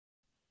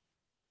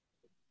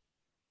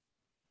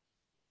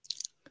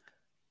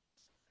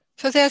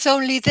So there's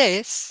only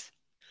this,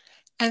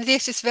 and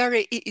this is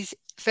very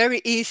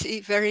easy,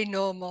 very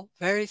normal,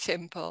 very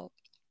simple.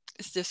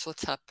 It's just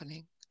what's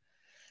happening.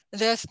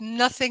 There's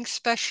nothing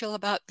special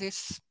about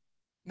this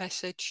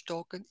message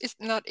token. It's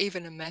not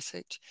even a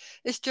message.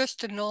 It's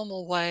just a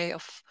normal way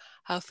of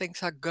how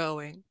things are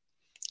going.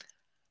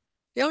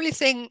 The only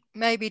thing,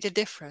 maybe the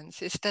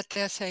difference, is that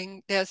they're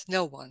saying there's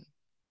no one.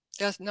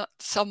 There's not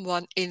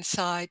someone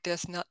inside.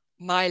 There's not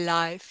my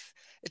life.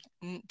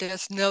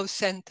 There's no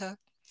center.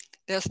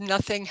 There's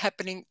nothing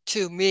happening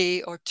to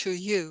me or to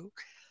you.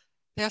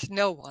 There's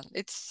no one.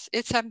 It's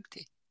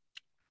empty.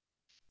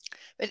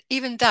 But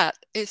even that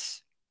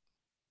is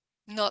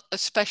not a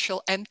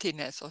special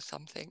emptiness or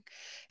something.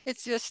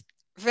 It's just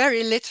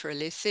very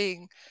literally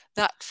seeing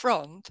that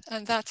front,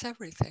 and that's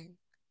everything.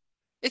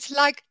 It's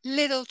like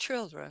little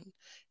children.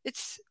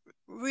 It's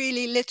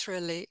really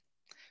literally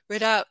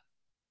without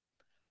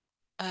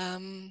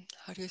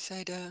how do you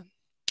say, the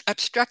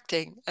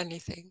abstracting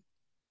anything.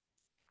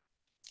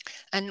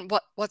 And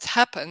what's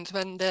happened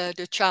when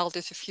the child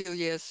is a few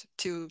years,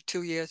 2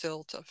 years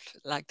old, or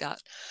like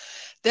that,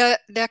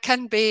 there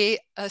can be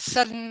a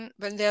sudden,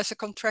 when there's a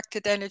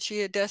contracted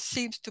energy, there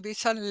seems to be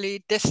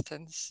suddenly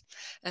distance,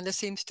 and there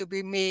seems to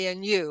be me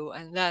and you,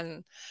 and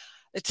then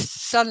it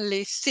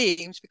suddenly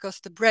seems, because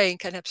the brain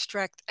can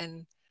abstract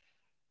and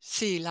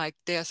see like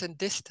there's a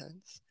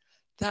distance,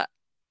 that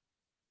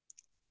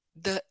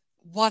the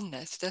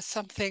oneness, there's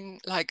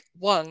something like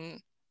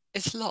one,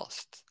 is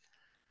lost.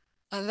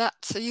 And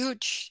that's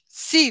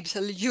seems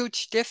a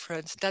huge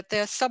difference, that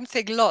there's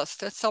something lost,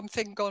 there's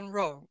something gone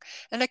wrong.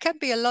 And there can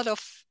be a lot of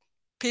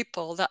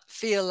people that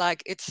feel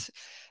like it's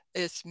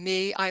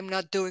me, I'm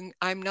not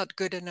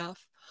good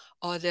enough.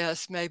 Or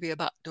there's maybe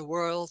about the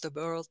world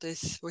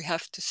is, we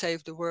have to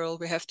save the world,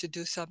 we have to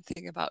do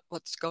something about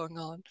what's going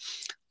on.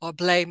 Or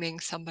blaming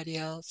somebody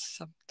else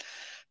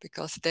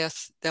because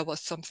there was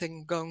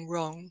something going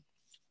wrong.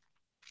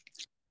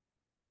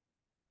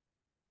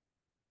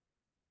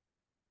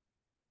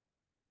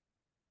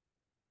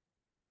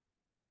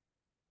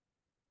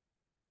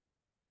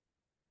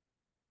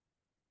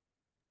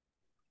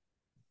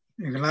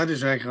 Je geluid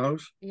is weg,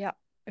 Roos. Ja,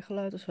 je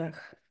geluid is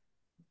weg.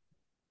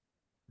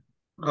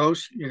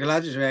 Roos, je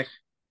geluid is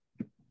weg.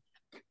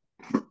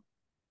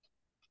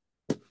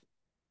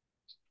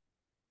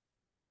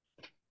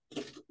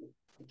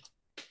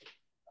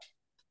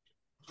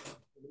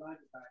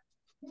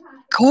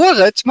 Ik hoor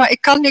het, maar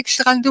ik kan niks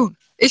eraan doen.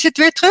 Is het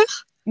weer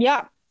terug?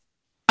 Ja.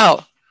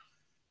 Oh.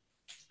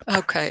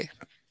 Okay.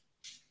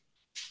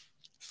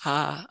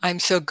 I'm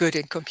so good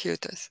in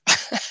computers.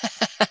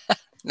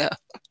 No.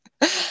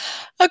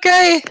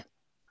 Okay.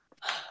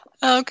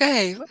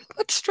 Okay.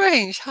 What's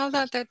strange? How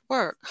did that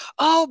work?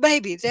 Oh,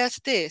 maybe there's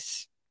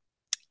this.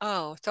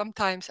 Oh,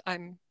 sometimes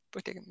I'm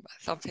putting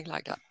something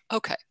like that.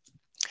 Okay.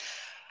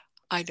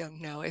 I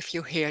don't know if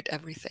you heard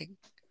everything.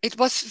 It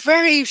was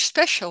very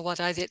special what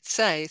I did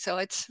say, so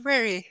it's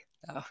very.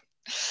 No.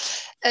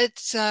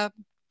 It's. I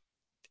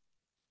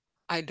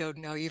don't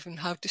know even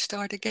how to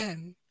start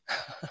again.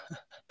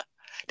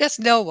 There's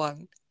no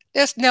one.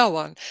 There's no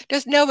one.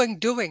 There's no one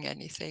doing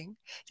anything.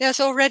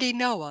 There's already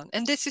no one.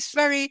 And this is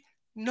very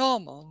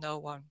normal, no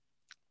one.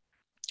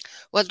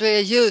 What we're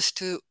used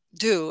to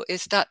do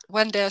is that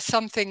when there's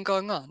something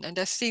going on and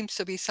there seems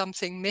to be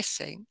something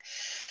missing,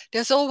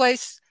 there's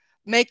always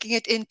making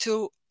it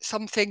into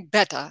something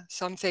better,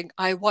 something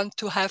I want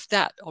to have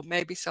that, or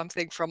maybe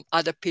something from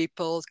other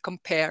people,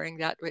 comparing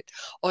that with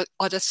or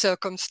other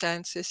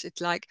circumstances.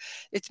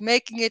 It's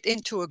making it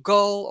into a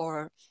goal,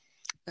 or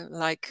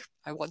like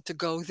I want to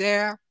go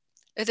there.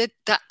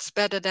 That's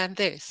better than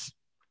this.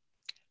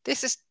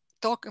 This is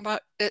talking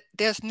about that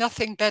there's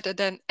nothing better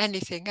than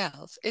anything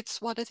else.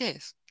 It's what it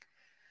is.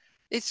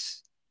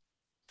 It's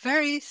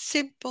very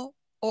simple,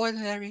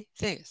 ordinary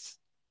this.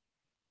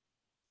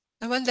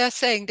 And when they're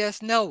saying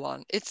there's no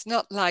one, it's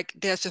not like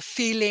there's a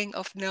feeling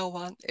of no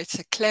one. It's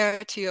a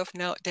clarity of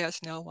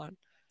there's no one.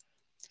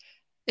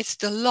 It's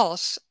the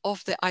loss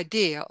of the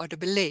idea or the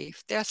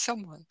belief there's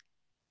someone.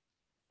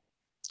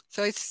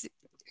 So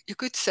you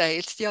could say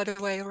it's the other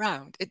way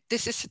around.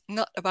 This is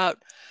not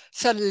about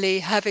suddenly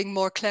having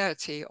more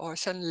clarity or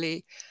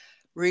suddenly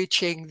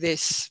reaching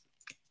this,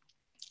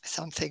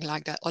 something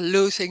like that, or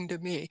losing the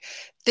me.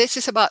 This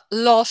is about the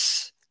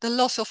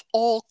loss of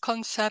all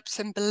concepts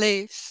and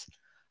beliefs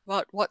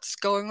about what's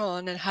going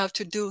on and how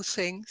to do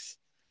things,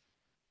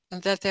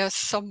 and that there's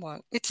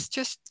someone. It's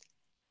just,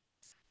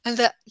 and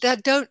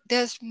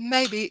there's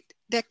maybe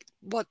that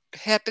what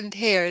happened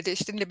here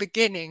is in the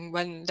beginning,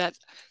 when that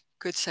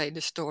could say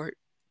the story,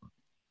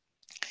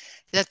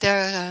 that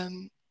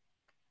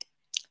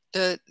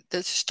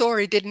the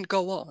story didn't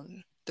go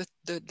on.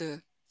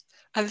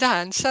 And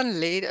then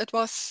suddenly it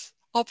was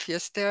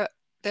obvious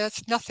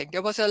there's nothing.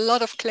 There was a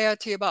lot of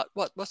clarity about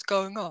what was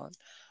going on,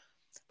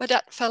 but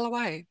that fell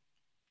away.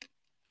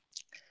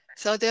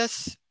 So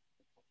there's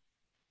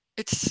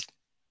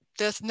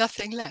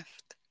nothing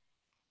left.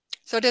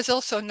 So there's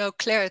also no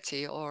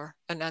clarity or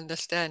an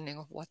understanding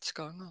of what's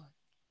going on.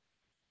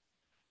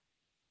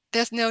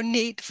 There's no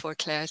need for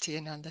clarity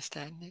and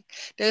understanding.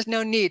 There's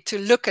no need to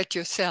look at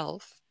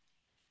yourself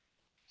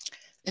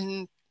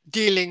in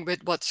dealing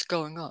with what's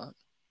going on.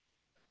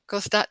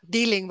 Because that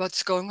dealing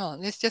what's going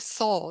on is just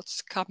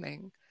thoughts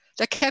coming.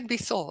 There can be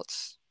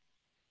thoughts,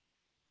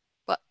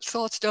 but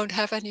thoughts don't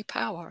have any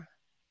power.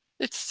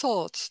 It's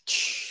thoughts,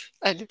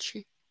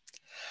 energy.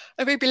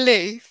 And we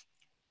believe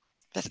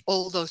that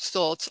all those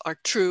thoughts are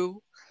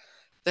true,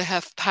 they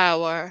have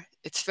power,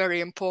 it's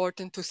very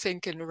important to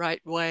think in the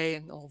right way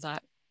and all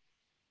that.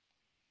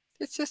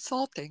 It's just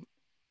thoughting.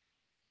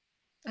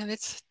 And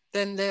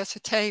then there's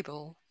a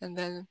table, and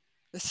then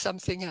there's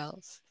something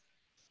else.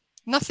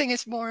 Nothing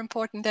is more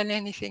important than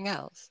anything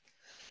else.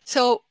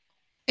 So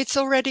it's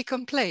already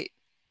complete.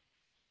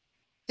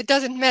 It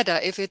doesn't matter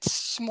if it's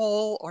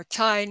small or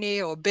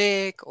tiny or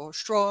big or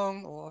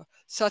strong or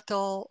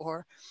subtle,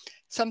 or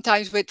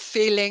sometimes with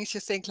feelings you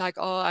think like,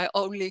 oh,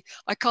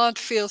 I can't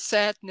feel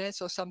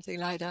sadness or something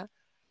like that.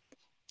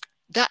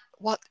 That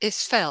what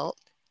is felt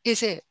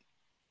is it.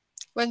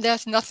 When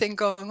there's nothing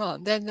going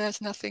on, then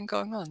there's nothing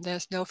going on.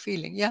 There's no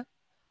feeling. Yeah.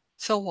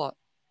 So what?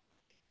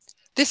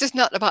 This is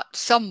not about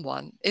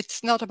someone.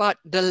 It's not about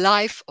the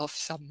life of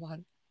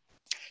someone.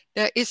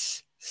 There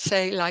is,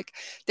 say, like,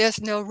 there's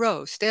no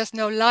Rose. There's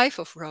no life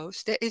of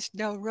Rose. There is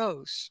no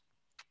Rose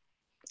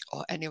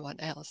or anyone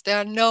else. There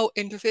are no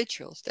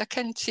individuals. There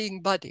can see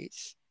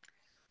bodies,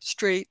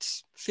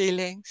 streets,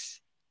 feelings,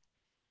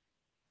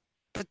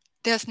 but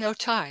there's no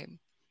time.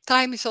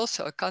 Time is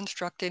also a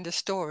construct in the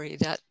story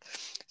that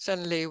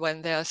suddenly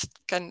when there's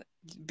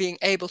being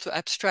able to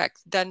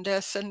abstract, then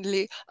there's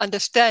suddenly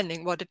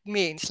understanding what it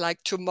means,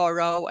 like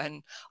tomorrow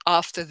and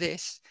after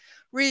this.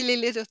 Really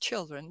little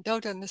children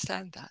don't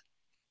understand that.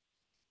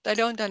 They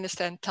don't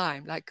understand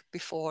time, like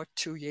before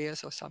 2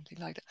 years or something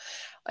like that.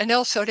 And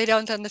also they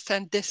don't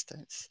understand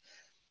distance.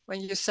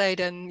 When you say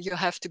then you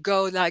have to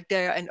go like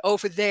there and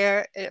over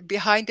there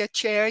behind that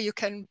chair, you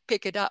can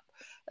pick it up.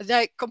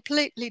 They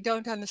completely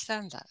don't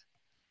understand that.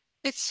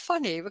 It's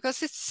funny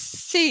because it's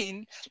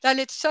seen, then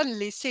it's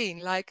suddenly seen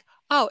like,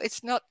 oh,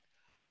 it's not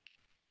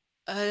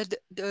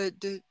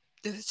the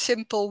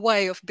simple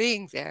way of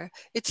being there.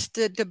 It's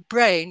the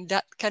brain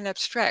that can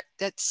abstract,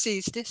 that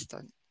sees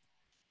distance.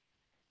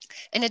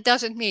 And it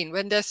doesn't mean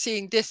when they're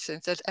seeing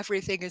distance that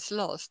everything is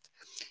lost.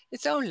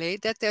 It's only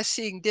that they're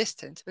seeing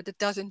distance, but it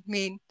doesn't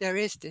mean there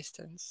is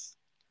distance.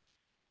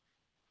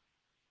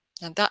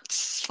 And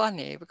that's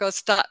funny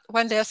because that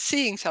when they're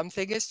seeing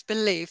something, it's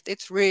believed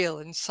it's real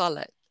and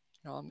solid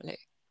normally.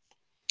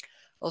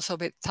 Also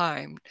with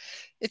time.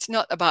 It's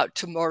not about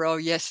tomorrow,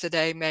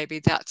 yesterday, maybe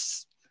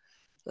that's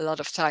a lot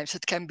of times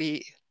it can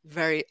be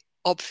very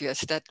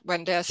obvious that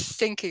when they're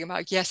thinking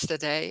about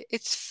yesterday,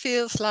 it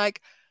feels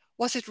like,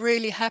 was it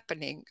really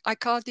happening? I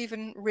can't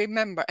even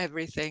remember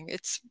everything.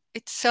 It's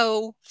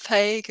so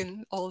vague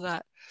and all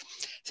that.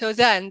 So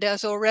then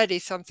there's already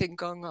something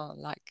going on,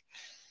 like,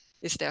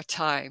 is there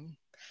time?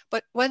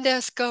 But when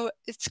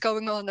it's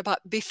going on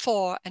about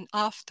before and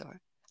after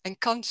and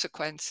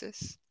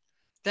consequences,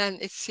 then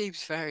it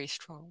seems very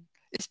strong.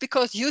 It's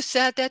because you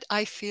said that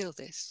I feel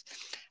this,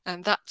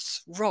 and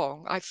that's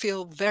wrong. I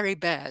feel very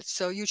bad.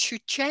 So you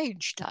should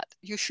change that.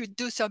 You should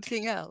do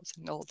something else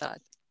and all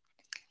that.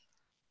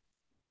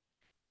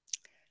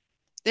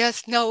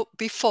 There's no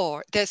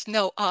before, there's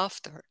no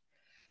after,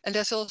 and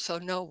there's also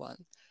no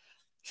one.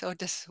 So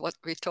this is what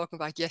we were talking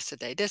about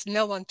yesterday. There's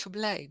no one to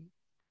blame.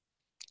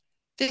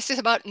 This is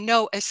about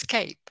no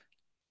escape.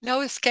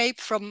 No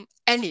escape from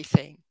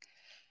anything.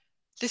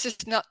 This is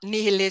not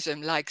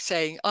nihilism, like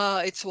saying,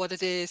 it's what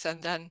it is,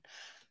 and then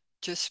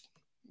just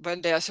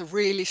when there's a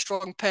really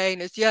strong pain,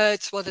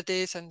 it's what it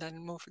is, and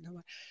then moving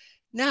away.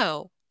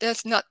 No,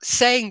 there's not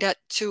saying that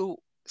to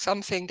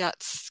something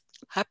that's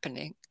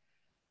happening.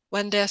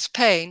 When there's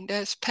pain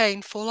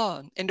full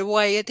on in the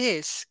way it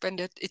is, when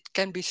it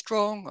can be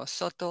strong or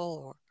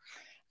subtle or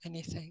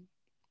anything.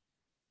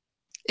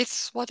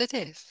 It's what it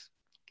is.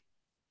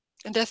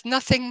 And there's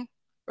nothing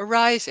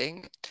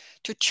arising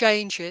to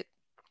change it,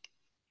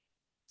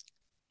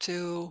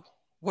 to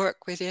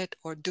work with it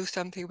or do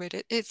something with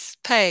it. It's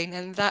pain,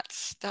 and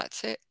that's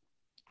it.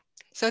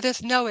 So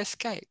there's no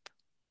escape.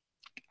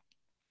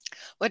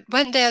 But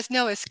when there's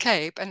no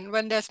escape and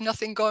when there's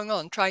nothing going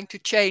on trying to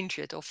change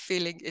it or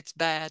feeling it's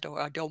bad or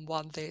I don't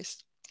want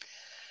this,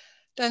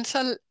 then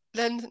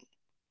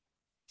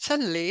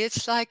suddenly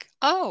it's like,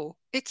 oh,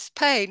 it's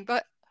pain,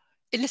 but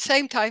in the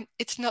same time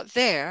it's not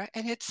there,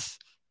 and it's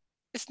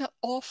not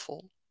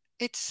awful.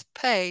 It's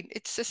pain.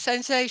 It's a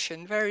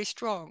sensation, very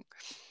strong,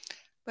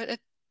 but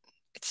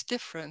it's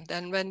different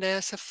than when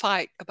there's a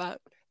fight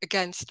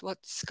against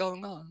what's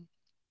going on.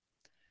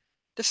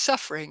 The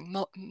suffering,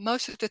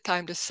 most of the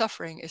time, the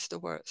suffering is the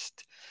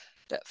worst.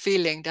 That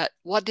feeling that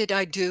what did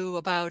I do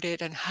about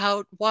it, and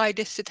why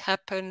does it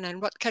happen,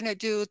 and what can I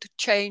do to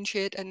change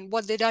it, and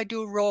what did I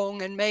do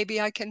wrong, and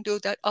maybe I can do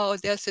that. Oh,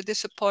 there's a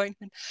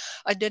disappointment.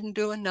 I didn't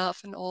do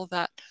enough, and all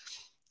that.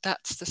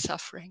 That's the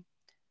suffering.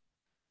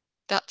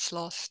 That's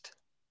lost.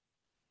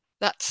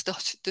 That's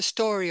the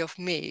story of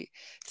me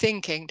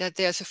thinking that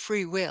there's a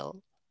free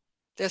will,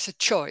 there's a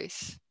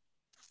choice,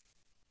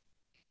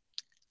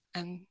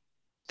 And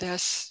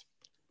there's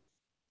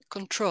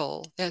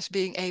control. There's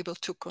being able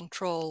to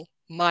control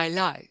my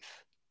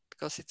life,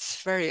 because it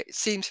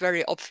seems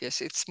very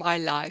obvious. It's my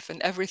life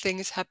and everything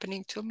is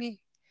happening to me.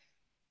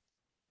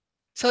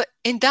 So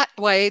in that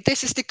way,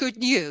 this is the good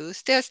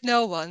news. There's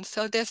no one,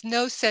 so there's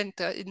no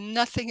center.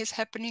 Nothing is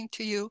happening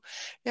to you.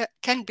 There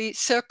can be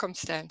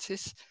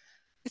circumstances.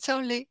 It's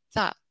only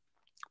that,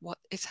 what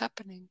is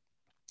happening.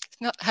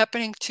 It's not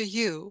happening to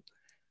you.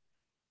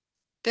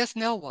 There's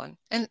no one.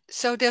 And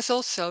so there's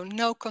also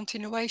no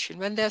continuation.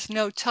 When there's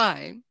no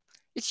time,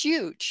 it's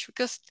huge,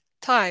 because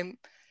time,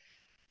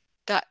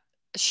 that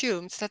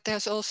assumes that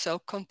there's also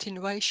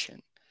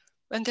continuation.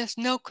 When there's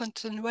no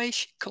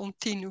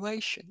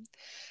continuation,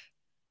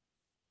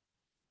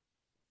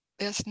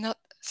 there's not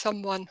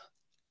someone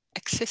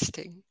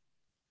existing.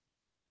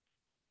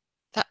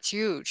 That's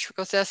huge,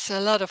 because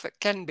it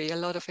can be a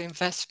lot of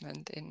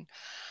investment in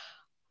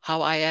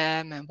how I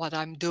am and what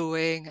I'm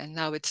doing, and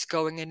now it's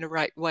going in the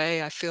right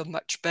way. I feel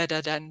much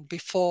better than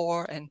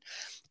before, and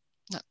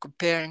not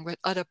comparing with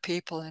other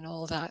people and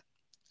all that.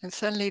 And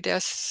suddenly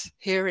there's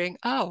hearing,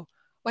 oh,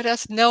 well,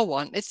 there's no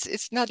one.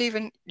 It's not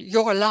even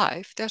your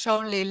life. There's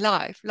only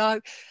life.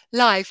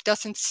 Life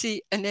doesn't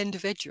see an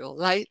individual.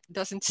 Life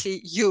doesn't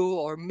see you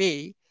or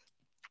me.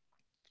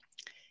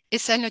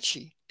 It's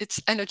energy. It's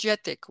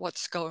energetic,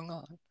 what's going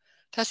on.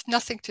 It has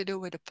nothing to do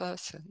with a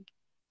person.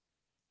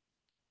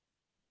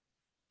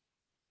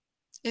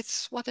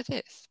 It's what it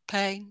is.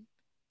 Pain,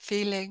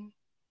 feeling.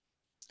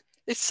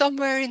 It's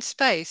somewhere in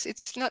space.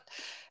 It's not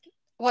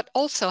what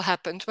also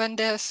happens when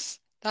there's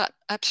that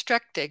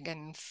abstracting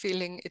and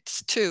feeling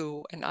it's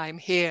two and I'm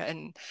here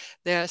and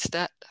there's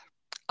that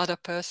other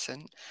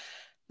person.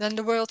 Then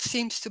the world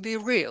seems to be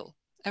real.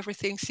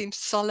 Everything seems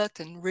solid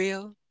and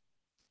real.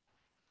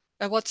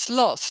 And what's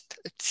lost,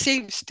 it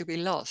seems to be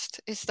lost,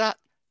 is that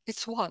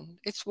it's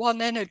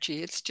one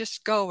energy. It's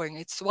just going.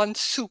 It's one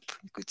soup,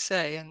 you could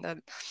say, and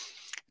then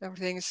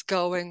everything is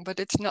going, but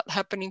it's not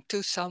happening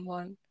to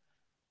someone.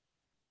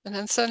 And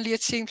then suddenly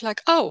it seems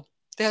like, oh,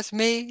 there's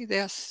me,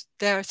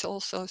 there's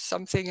also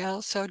something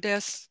else. So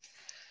there's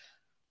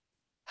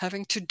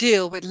having to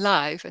deal with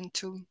life and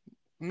to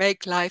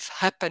make life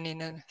happen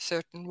in a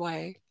certain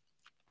way.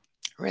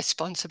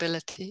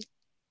 Responsibility,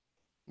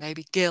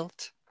 maybe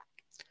guilt.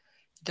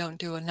 Don't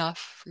do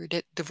enough, you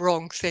did the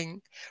wrong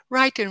thing.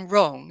 Right and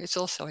wrong is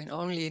also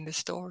only in the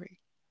story.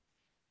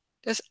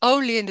 There's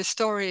only in the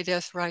story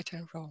there's right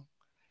and wrong.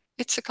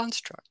 It's a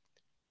construct.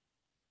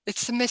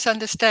 It's a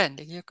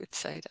misunderstanding, you could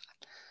say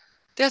that.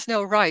 There's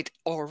no right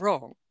or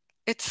wrong.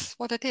 It's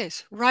what it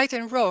is. Right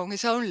and wrong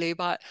is only,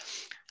 but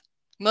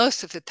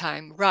most of the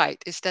time,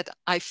 right is that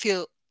I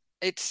feel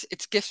it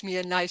gives me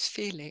a nice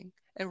feeling,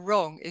 and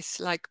wrong is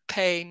like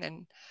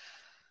pain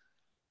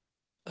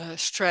and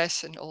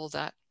stress and all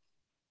that.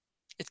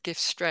 It gives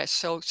stress.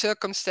 So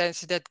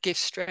circumstances that give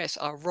stress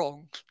are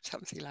wrong,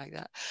 something like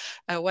that.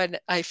 And when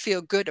I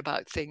feel good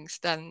about things,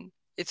 then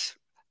it's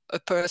a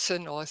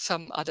person or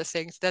some other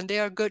things, then they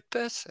are a good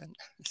person,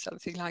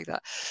 something like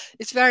that.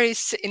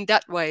 It's in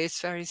that way,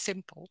 it's very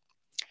simple.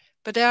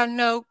 But there are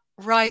no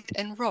right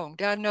and wrong.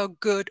 There are no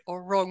good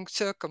or wrong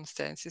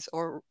circumstances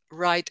or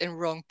right and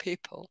wrong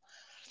people.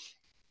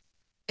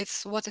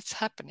 It's what is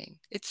happening.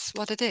 It's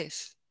what it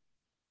is.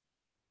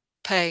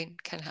 Pain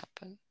can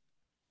happen.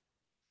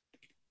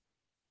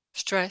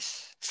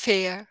 Stress,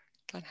 fear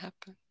can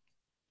happen.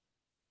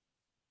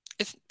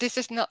 This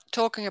is not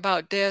talking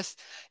about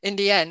in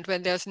the end,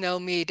 when there's no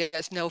me,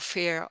 there's no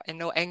fear and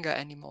no anger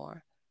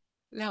anymore.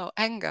 No,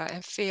 anger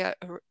and fear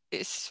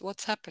is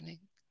what's happening.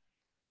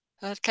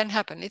 That can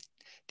happen.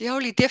 The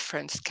only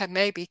difference can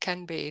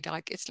be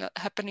like it's not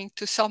happening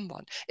to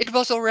someone. It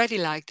was already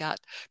like that,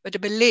 but the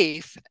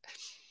belief,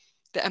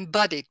 the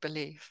embodied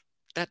belief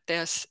that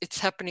it's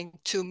happening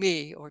to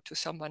me or to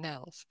someone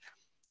else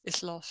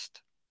is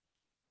lost.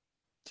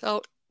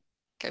 So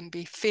can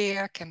be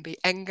fear, can be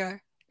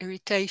anger,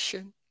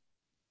 irritation.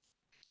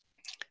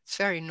 It's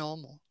very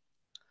normal.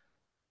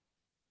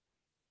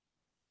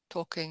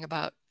 Talking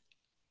about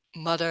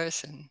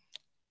mothers and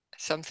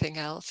something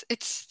else.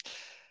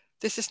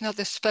 This is not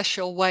a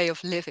special way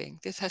of living.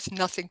 This has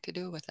nothing to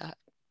do with that.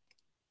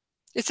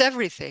 It's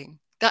everything.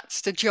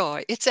 That's the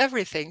joy. It's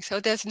everything. So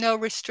there's no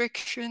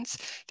restrictions.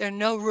 There are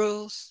no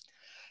rules.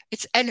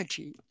 It's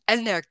energy.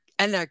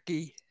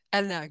 Energy.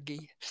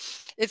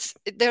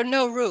 There are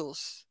no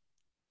rules.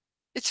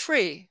 It's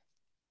free.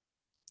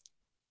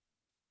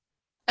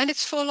 And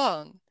it's full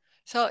on.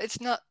 So it's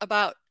not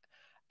about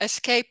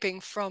escaping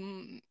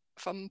from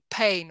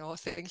pain or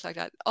things like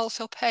that.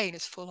 Also pain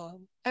is full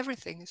on.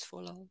 Everything is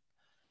full on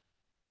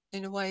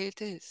in a way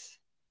it is.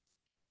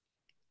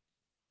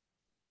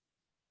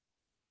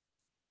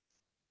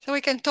 So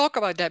we can talk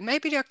about that.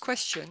 Maybe there are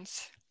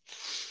questions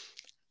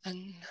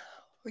and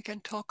we can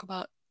talk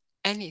about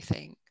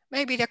anything.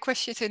 Maybe there are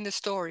questions in the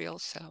story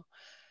also.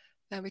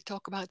 Then we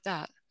talk about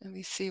that and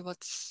we see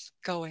what's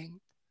going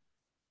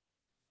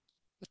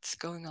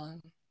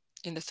on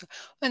in the story.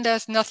 When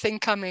there's nothing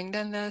coming,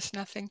 then there's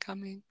nothing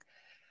coming.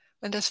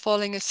 When there's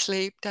falling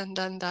asleep, then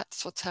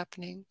that's what's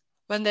happening.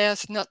 When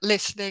there's not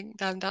listening,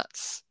 then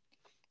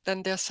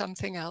there's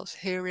something else,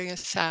 hearing a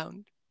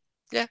sound.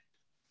 Yeah,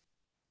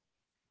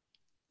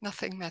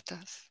 nothing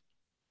matters.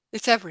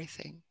 It's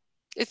everything.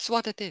 It's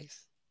what it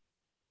is.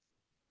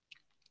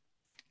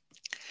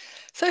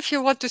 So if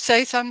you want to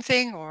say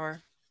something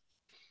or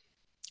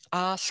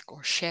ask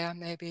or share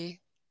maybe,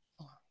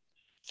 or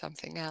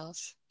something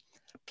else,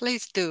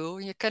 please do.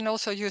 You can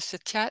also use the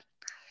chat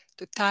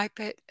to type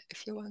it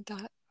if you want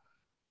that.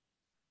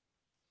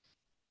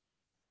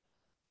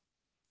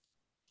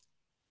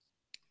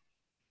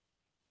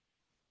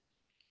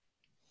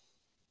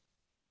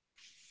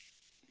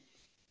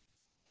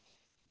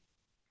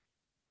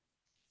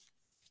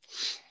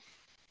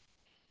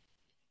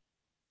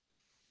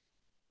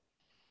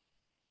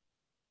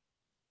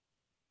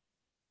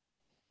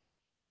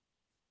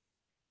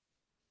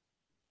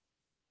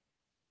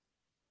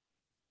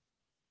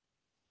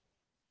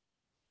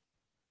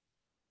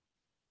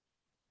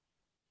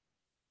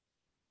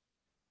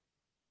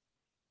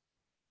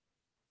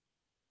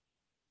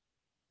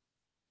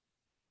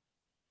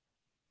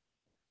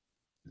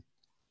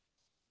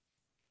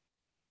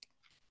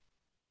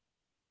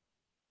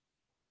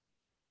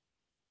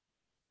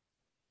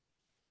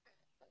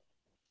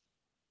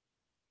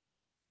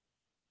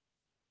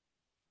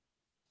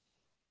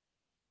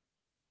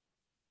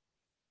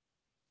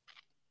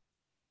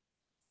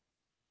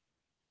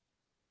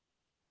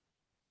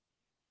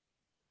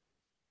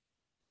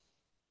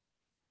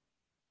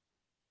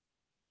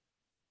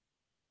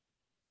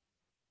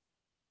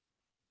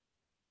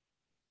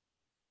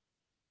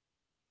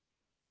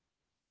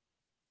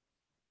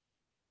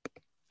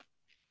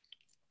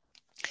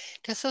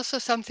 There's also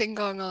something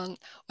going on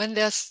when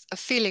there's a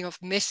feeling of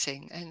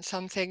missing and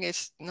something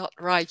is not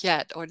right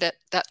yet, or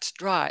that's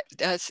dry.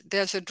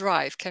 There's a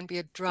drive, can be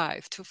a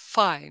drive to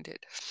find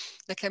it.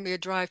 There can be a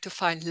drive to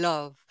find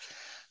love.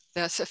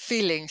 There's a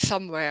feeling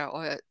somewhere,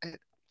 or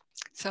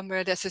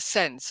somewhere there's a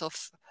sense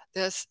of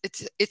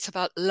it's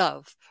about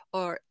love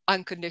or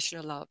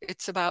unconditional love.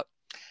 It's about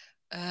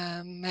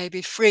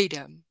maybe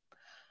freedom,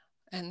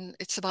 and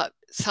it's about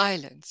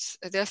silence.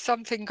 There's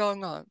something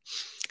going on.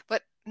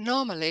 But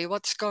normally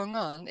what's going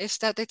on is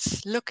that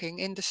it's looking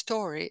in the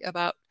story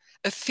about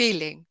a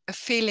feeling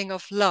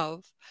of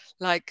love,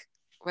 like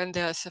when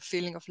there's a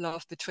feeling of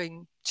love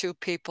between two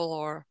people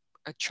or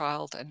a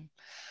child and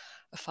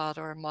a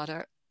father or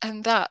mother,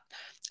 and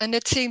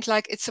it seems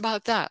like it's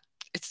about that.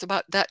 It's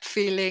about that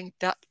feeling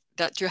that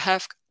you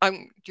have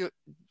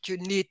you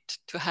need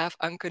to have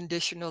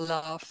unconditional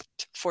love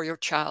for your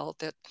child,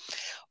 that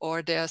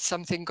or there's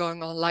something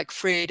going on like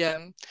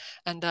freedom,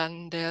 and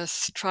then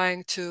there's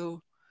trying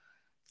to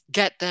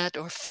get that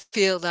or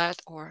feel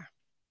that or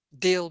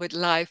deal with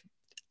life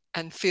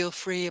and feel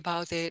free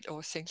about it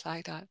or things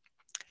like that.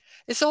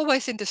 It's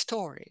always in the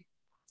story.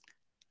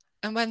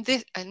 And when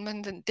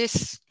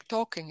this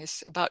talking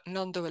is about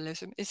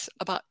non-dualism,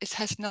 it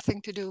has nothing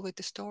to do with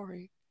the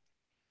story.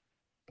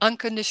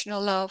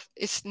 Unconditional love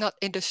is not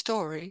in the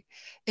story.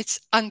 It's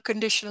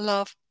unconditional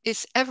love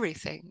is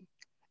everything.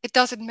 It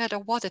doesn't matter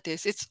what it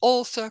is. It's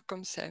all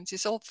circumstance.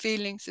 It's all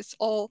feelings. It's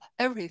all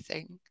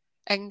everything.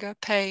 Anger,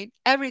 pain,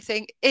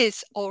 everything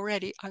is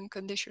already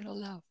unconditional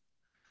love.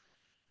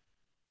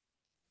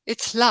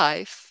 It's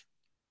life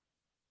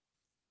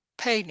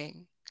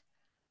paining.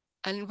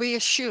 And we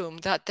assume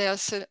that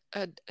there's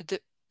a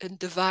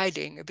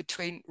dividing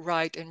between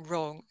right and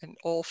wrong and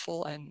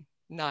awful and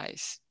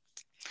nice.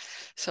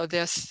 So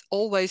there's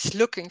always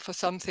looking for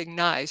something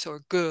nice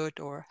or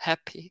good or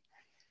happy.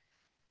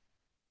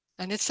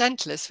 And it's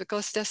endless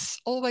because there's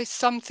always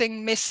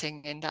something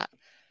missing in that,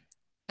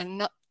 and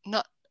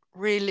not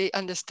really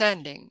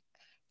understanding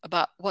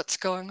about what's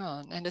going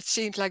on. And it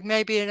seems like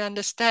maybe an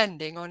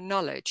understanding or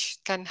knowledge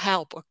can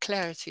help, or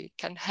clarity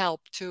can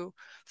help to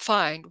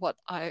find what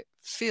I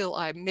feel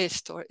I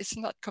missed, or it's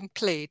not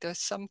complete, there's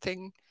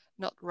something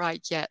not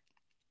right yet.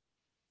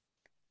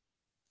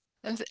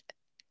 And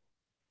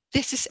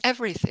this is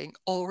everything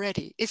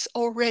already. It's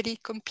already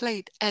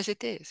complete as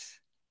it is.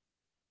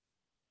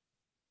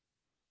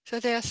 So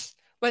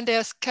when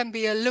there's can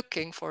be a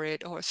looking for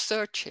it or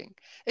searching,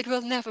 it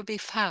will never be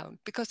found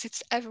because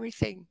it's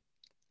everything.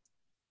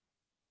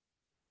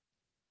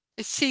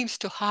 It seems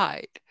to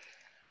hide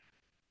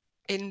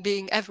in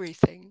being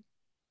everything.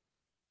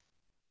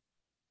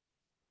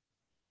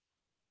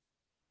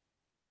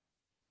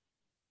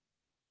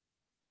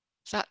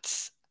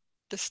 That's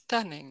the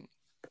stunning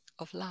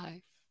of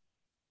life.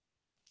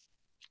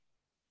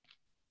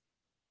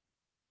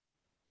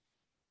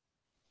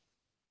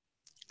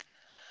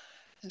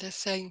 And they're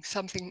saying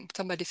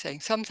somebody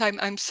saying, sometimes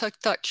I'm so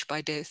touched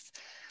by this.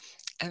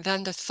 And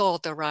then the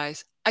thought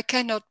arises, I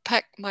cannot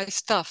pack my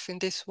stuff in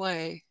this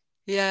way.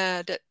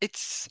 Yeah,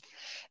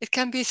 it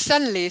can be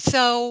suddenly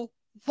so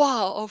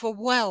wow,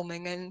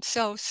 overwhelming and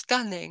so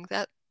stunning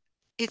that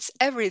it's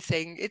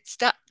everything. It's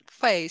that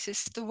phase.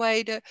 It's the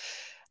way that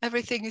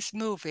everything is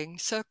moving,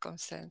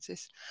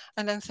 circumstances.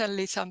 And then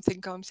suddenly something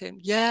comes in.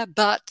 Yeah,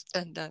 but,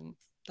 and then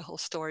the whole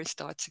story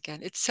starts again.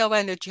 It's so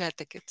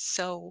energetic.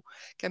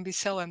 Can be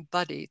so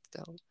embodied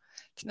though.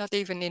 It's not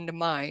even in the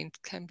mind,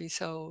 it can be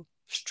so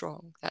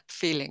strong, that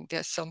feeling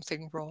there's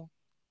something wrong.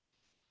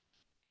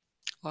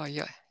 Or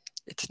yeah,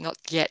 it's not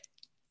yet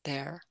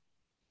there.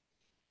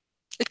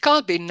 It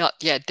can't be not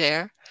yet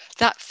there.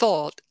 That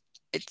thought,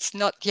 it's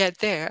not yet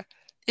there,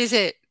 is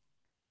it?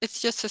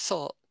 It's just a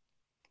thought.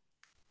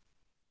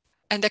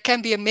 And there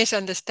can be a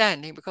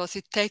misunderstanding because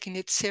it's taking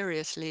it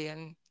seriously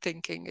and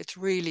thinking it's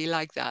really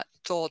like that.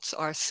 Thoughts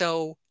are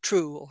so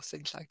true or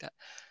things like that.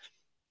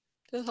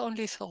 There's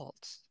only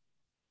thoughts.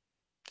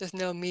 There's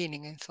no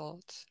meaning in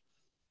thoughts.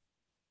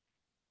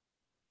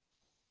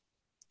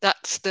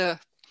 That's the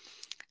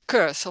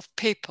curse of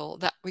people,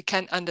 that we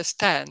can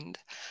understand,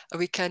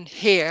 we can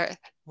hear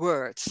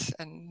words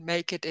and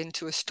make it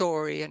into a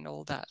story and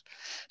all that.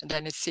 And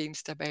then it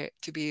seems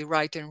to be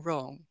right and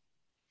wrong.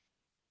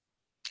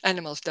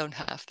 Animals don't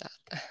have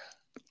that.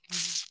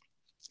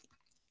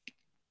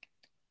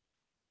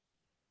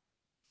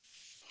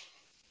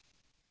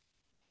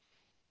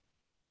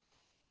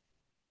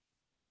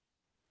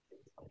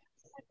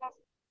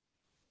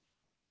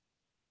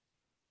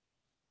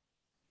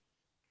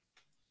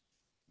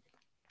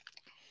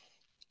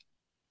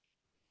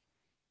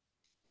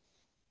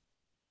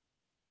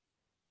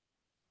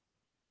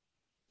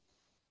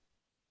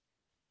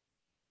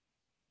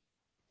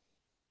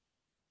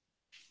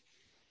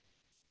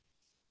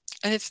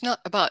 And it's not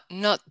about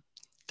not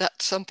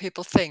that some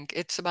people think,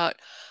 it's about,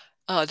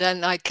 oh,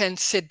 then I can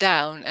sit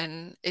down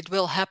and it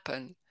will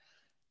happen.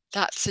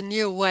 That's a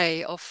new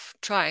way of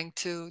trying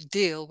to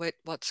deal with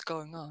what's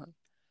going on.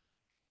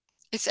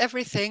 It's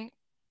everything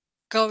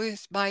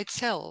goes by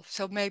itself.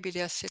 So maybe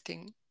they're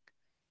sitting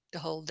the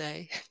whole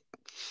day.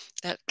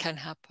 That can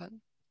happen.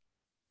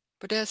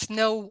 But there's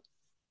no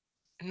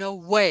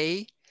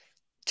way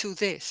to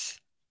this,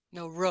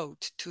 no road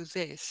to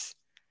this.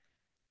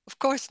 Of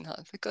course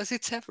not, because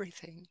it's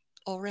everything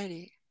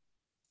already.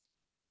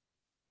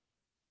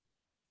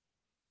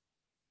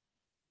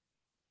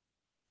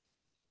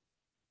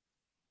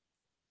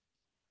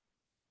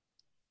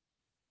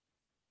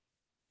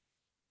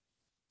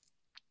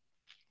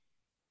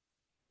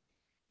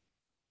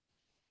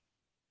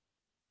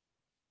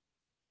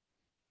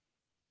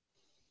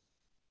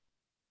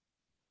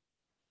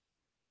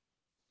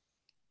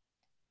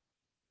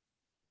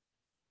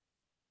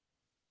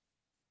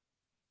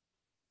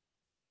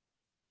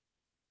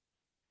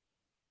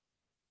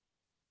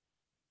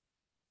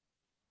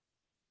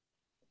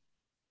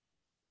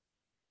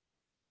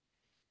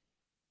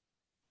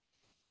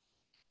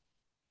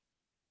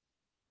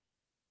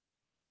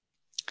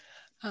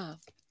 Ah.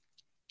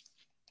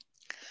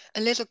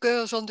 And little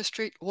girls on the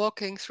street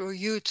walking through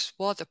huge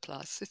water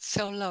plus. It's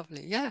so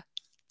lovely. Yeah,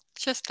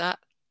 just that.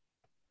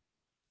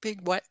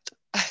 Being wet.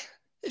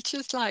 It's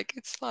just like,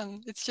 it's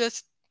fun. It's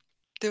just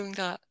doing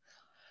that.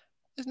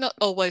 It's not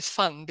always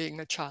fun being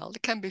a child.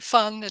 It can be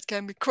fun, it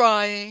can be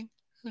crying.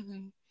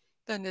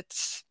 Then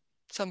it's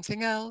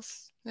something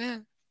else.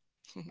 Yeah.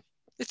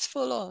 It's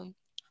full on.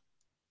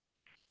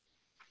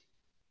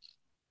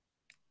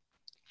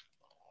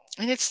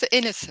 And it's the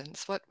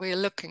innocence, what we're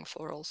looking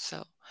for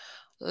also.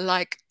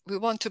 Like, we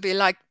want to be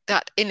like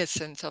that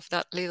innocence of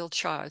that little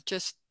child,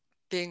 just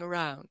being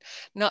around.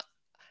 Not,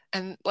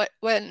 and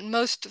when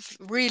most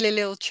really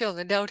little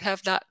children don't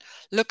have that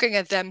looking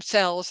at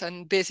themselves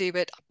and busy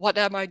with what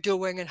am I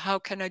doing and how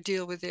can I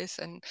deal with this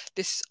and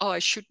this, oh, I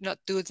should not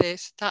do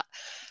this,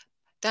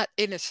 that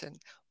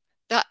innocent,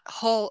 that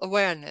whole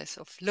awareness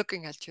of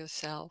looking at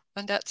yourself,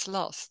 when that's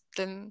lost,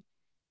 then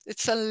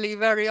it's suddenly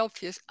very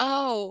obvious,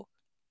 oh,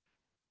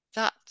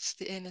 that's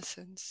the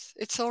innocence.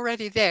 It's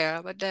already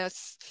there, but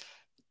there's,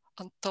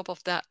 on top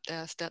of that,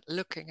 there's that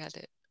looking at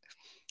it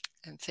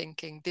and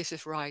thinking this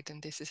is right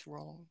and this is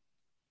wrong,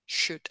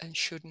 should and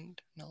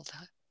shouldn't, and all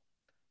that.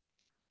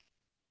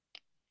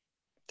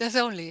 There's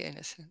only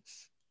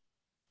innocence.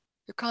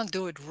 You can't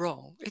do it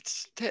wrong.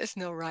 There's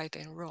no right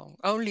and wrong.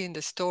 Only in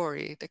the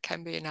story there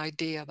can be an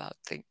idea about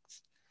things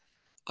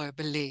or a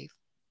belief.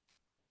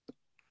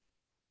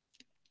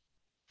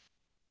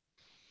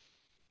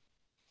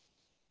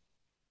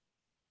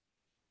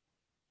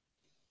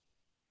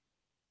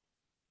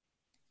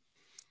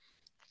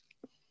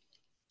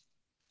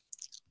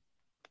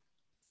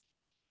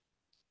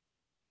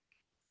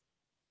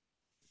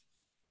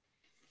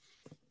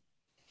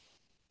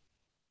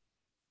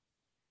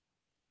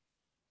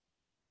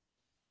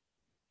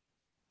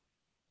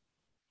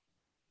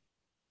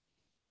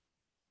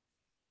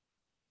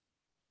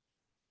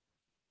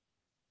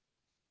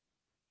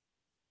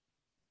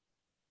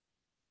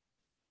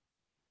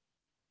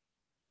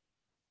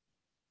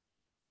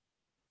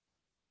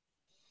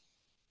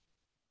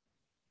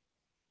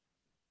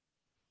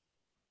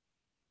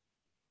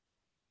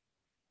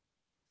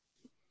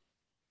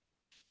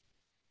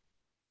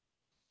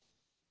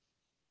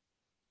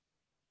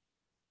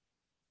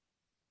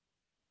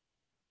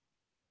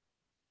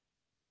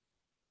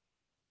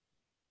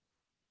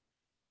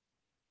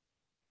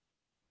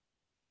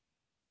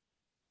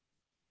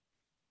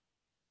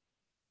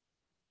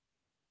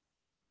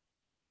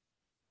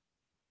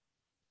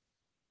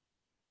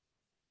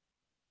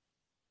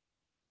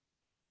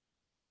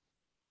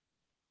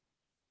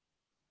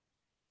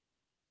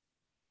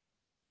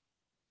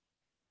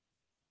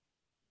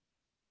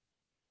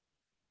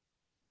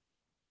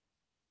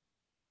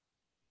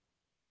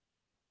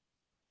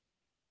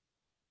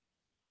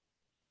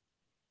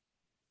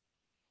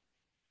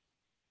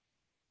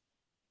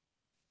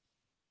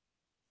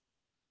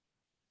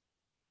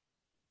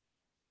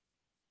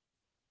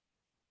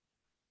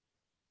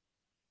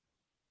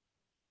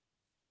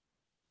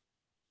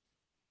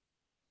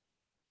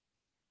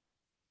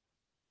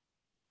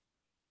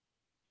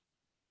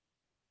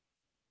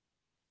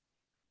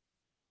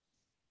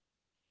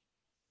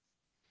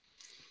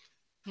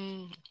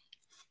 Hmm.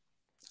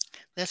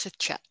 There's a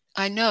chat.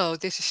 I know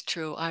this is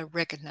true. I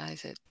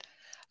recognize it.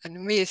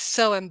 And me is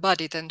so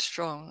embodied and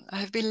strong. I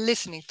have been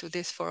listening to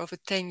this for over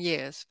 10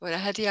 years, but I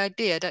had the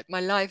idea that my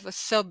life was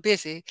so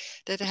busy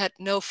that I had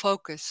no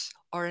focus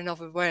or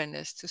enough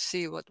awareness to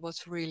see what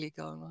was really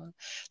going on.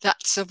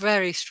 That's a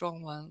very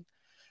strong one.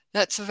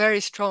 That's a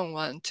very strong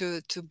one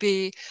to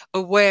be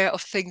aware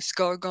of things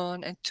going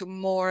on and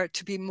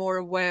to be more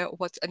aware of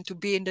what and to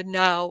be in the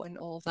now and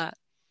all that.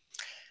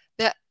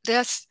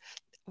 There's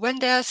when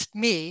there's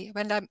me,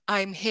 when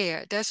I'm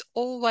here, there's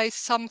always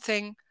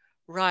something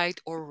right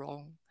or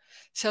wrong.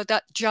 So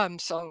that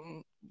jumps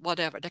on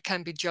whatever. There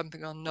can be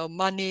jumping on no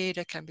money,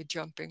 there can be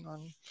jumping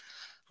on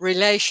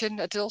relation.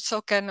 It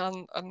also can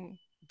on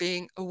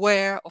being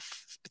aware of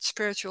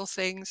spiritual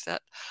things,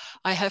 that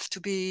I have to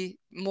be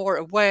more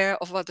aware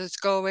of what is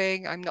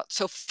going. I'm not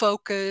so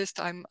focused.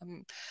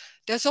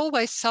 There's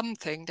always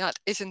something that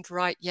isn't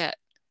right yet,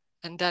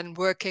 and then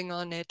working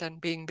on it and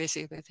being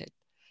busy with it.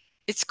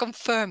 It's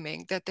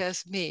confirming that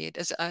there's me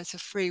as a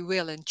free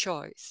will and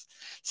choice.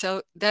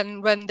 So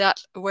then when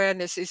that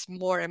awareness is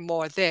more and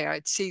more there,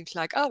 it seems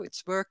like, oh,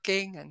 it's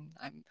working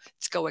and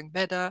it's going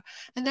better.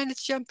 And then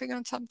it's jumping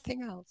on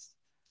something else.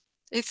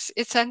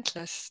 It's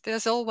endless.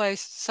 There's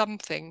always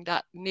something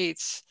that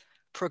needs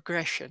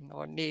progression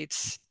or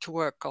needs to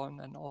work on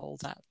and all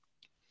that.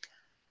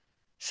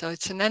 So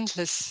it's an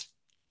endless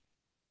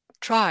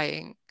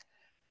trying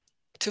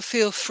to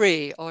feel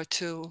free or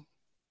to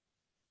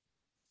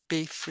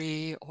be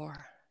free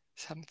or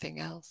something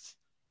else.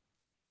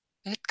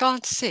 And it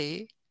can't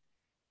see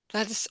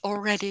that is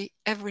already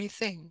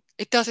everything.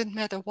 It doesn't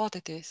matter what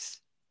it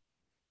is.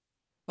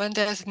 When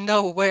there's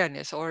no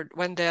awareness or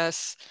when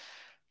there's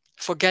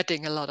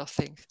forgetting a lot of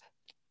things,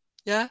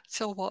 yeah,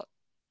 so what?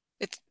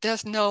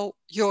 There's no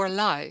your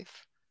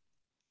life.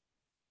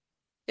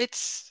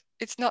 It's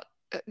not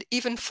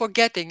even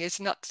forgetting is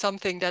not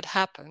something that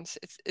happens.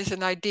 It's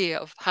an idea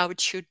of how it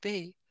should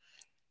be.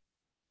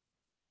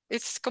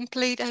 It's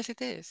complete as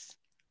it is.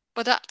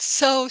 But that's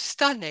so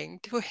stunning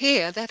to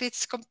hear that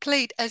it's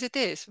complete as it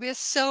is. We're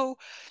so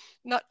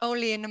not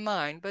only in the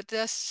mind, but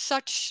there's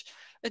such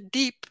a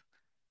deep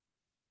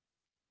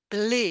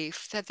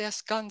belief that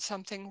there's gone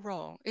something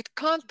wrong. It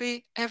can't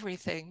be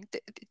everything.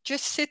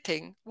 Just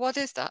sitting. What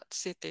is that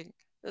sitting?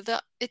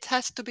 That it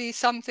has to be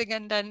something,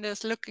 and then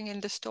there's looking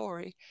in the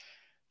story.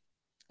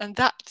 And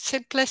that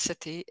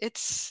simplicity,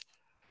 it's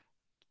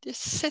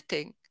just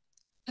sitting.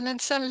 And then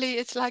suddenly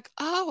it's like,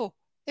 oh,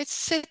 it's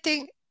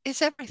sitting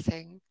is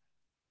everything.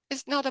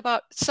 It's not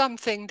about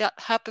something that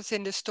happens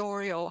in the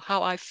story or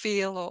how I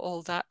feel or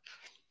all that.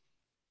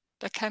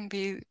 I can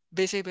be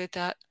busy with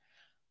that.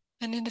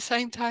 And in the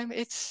same time,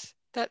 it's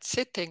that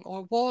sitting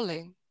or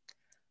walling.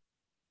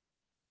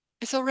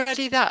 It's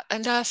already that.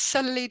 And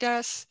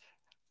there's,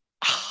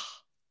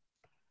 ah,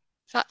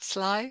 that's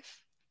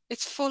life.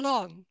 It's full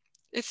on.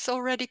 It's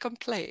already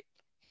complete.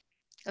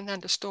 And then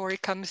the story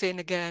comes in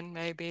again,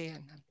 maybe.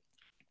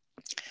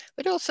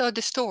 But also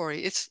the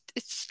story, it's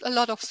a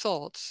lot of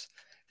thoughts.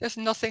 There's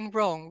nothing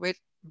wrong with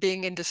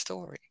being in the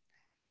story.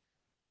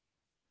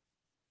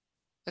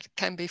 But it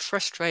can be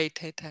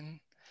frustrated and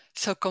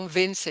so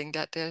convincing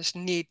that there's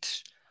need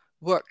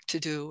work to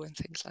do and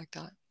things like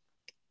that.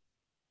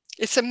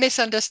 It's a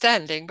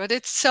misunderstanding, but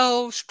it's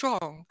so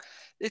strong.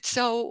 It's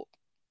so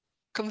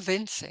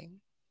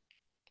convincing.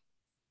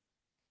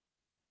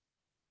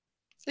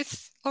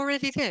 It's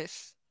already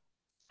this.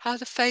 How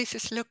the face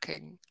is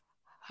looking,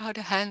 how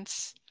the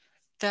hands,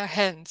 their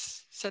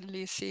hands,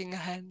 suddenly seeing a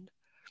hand.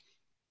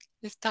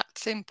 It's that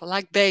simple,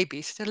 like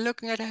babies. They're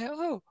looking at a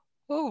hand,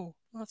 oh,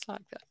 what's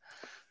like that?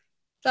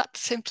 That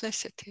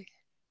simplicity.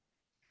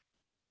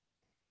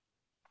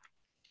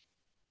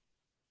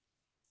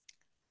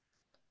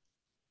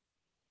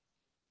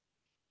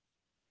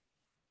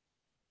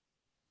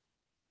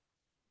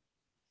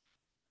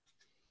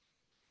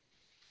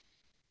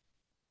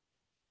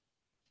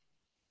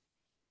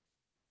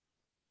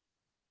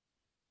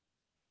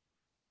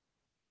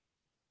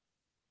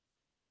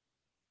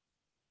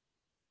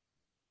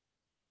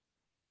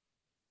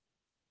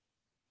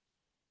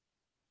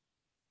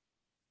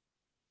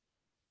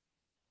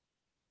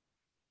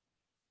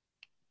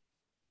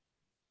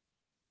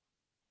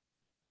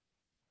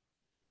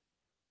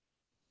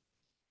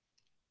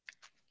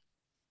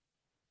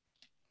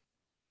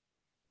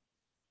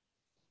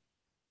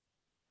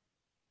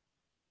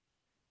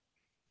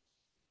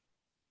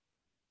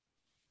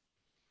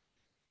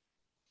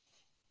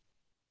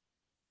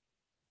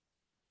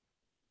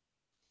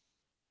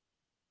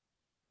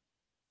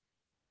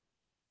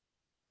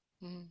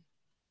 Mm.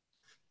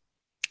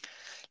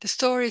 The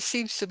story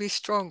seems to be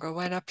stronger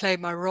when I play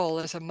my role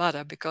as a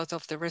mother because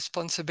of the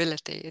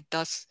responsibility. It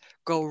does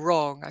go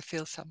wrong, I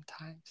feel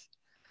sometimes.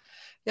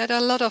 Yeah, there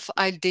are a lot of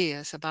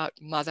ideas about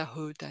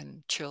motherhood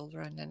and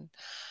children, and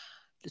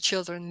the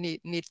children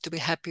need to be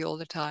happy all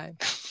the time.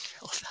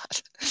 All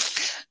that.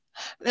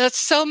 There's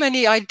so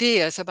many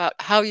ideas about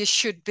how you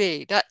should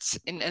be. That's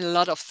in a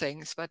lot of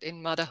things, but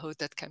in motherhood,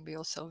 that can be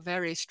also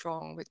very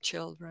strong with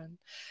children.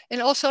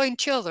 And also in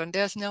children,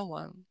 there's no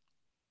one.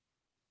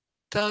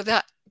 So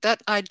that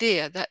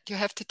idea that you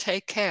have to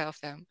take care of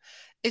them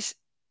is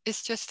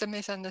just a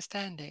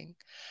misunderstanding.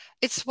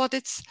 It's what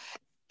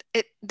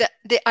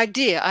the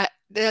idea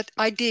that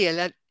idea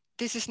that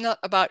this is not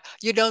about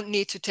you don't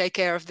need to take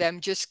care of them,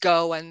 just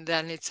go and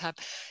then it's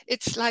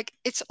like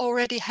it's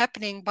already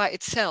happening by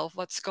itself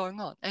what's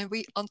going on, and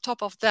we on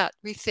top of that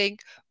we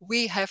think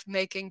we have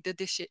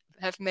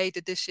have made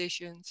the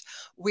decisions,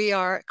 we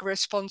are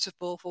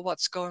responsible for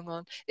what's going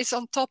on. It's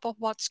on top of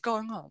what's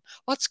going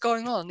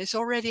on is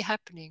already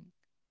happening.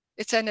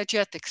 It's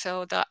energetic,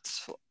 so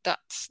that's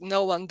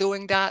no one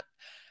doing that,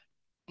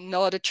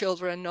 nor the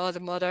children, nor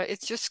the mother.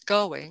 It's just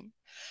going.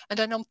 And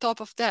then on top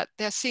of that,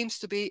 there seems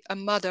to be a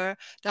mother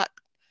that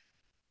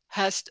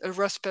has a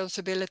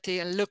responsibility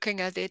and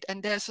looking at it.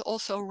 And there's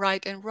also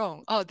right and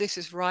wrong. Oh, this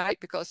is right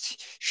because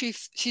the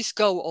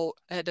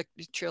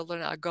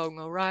children are going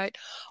all right.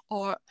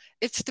 Or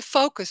it's the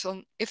focus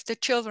on if the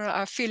children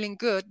are feeling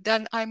good,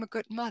 then I'm a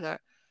good mother.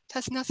 It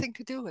has nothing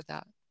to do with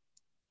that.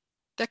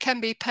 There can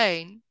be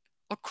pain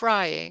or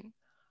crying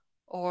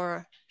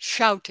or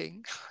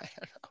shouting, I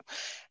don't know,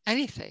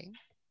 anything.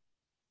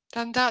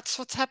 Then that's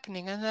what's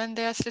happening. And then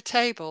there's the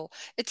table.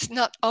 It's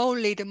not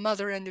only the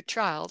mother and the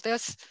child.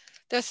 There's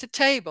the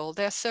table,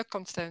 there's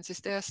circumstances,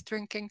 there's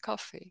drinking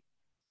coffee.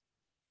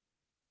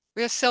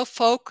 We are so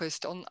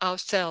focused on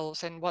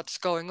ourselves and what's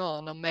going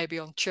on, or maybe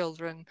on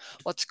children,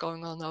 what's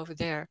going on over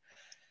there.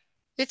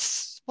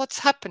 It's what's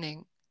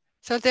happening.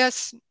 So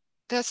there's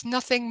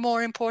nothing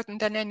more important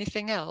than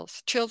anything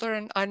else.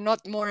 Children are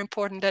not more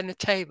important than a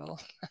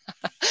table.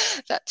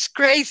 That's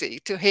crazy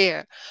to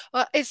hear.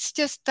 Well, it's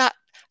just that,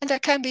 and there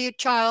can be a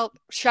child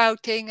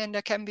shouting and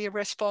there can be a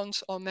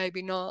response, or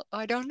maybe not.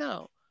 I don't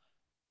know.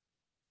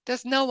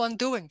 There's no one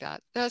doing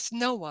that. There's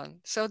no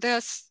one. So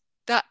there's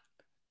that.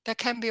 There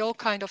can be all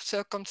kind of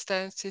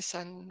circumstances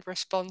and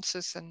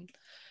responses and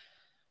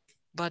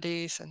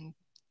bodies, and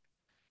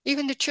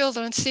even the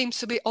children seems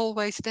to be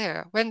always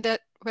there when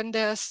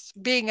there's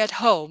being at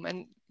home,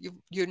 and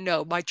you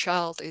know my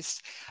child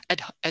is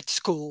at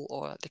school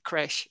or the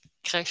creche,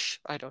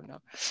 I don't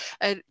know,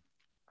 and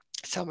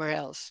somewhere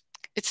else.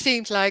 It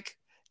seems like,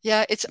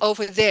 yeah, it's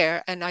over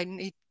there and I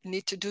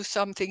need to do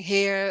something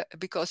here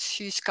because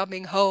she's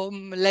coming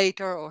home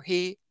later, or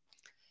he.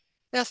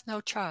 There's no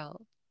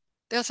child.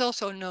 There's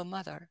also no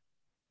mother.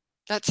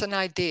 That's an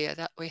idea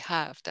that we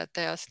have, that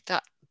there's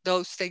that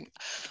those things,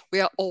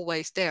 we are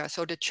always there.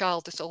 So the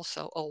child is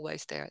also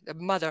always there. The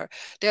mother,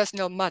 there's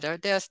no mother.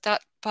 There's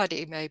that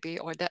body maybe,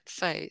 or that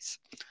face.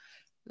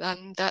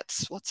 Then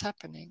that's what's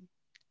happening.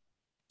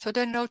 So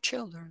there are no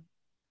children.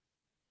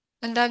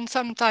 And then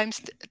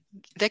sometimes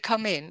they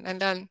come in and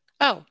then,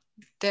 oh,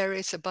 there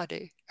is a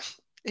body.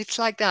 It's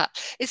like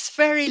that. It's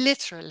very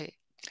literally.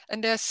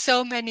 And there's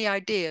so many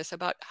ideas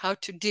about how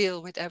to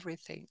deal with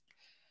everything.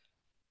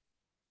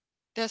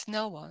 There's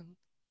no one.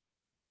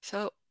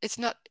 So it's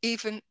not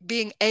even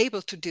being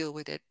able to deal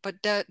with it,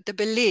 but the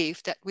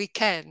belief that we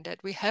can, that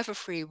we have a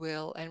free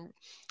will, and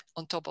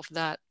on top of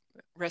that,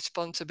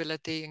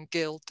 responsibility and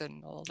guilt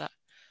and all that.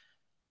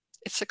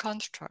 It's a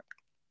construct.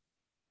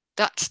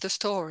 That's the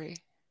story.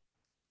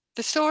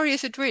 The story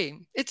is a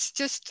dream. It's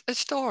just a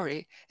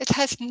story. It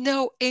has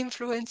no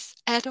influence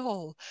at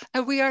all.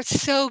 And we are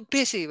so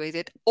busy with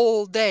it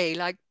all day.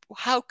 Like,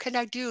 how can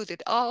I do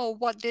that? Oh,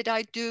 what did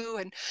I do?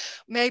 And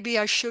maybe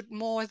I should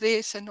more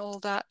this and all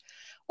that.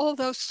 All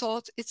those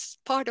thoughts, it's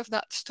part of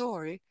that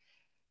story.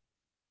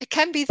 It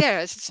can be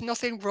theirs. It's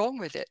nothing wrong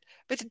with it.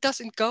 But it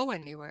doesn't go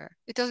anywhere.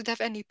 It doesn't have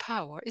any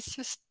power. It's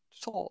just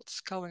thoughts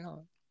going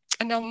on.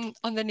 And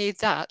underneath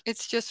that,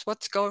 it's just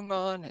what's going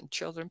on, and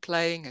children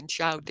playing and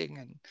shouting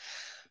and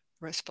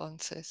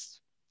responses.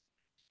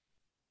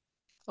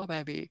 Or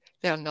maybe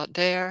they're not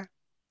there.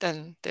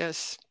 Then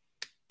there's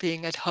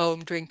being at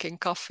home drinking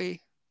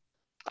coffee.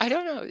 I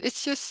don't know.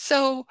 It's just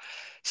so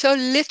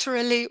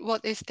literally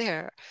what is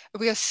there.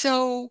 We are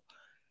so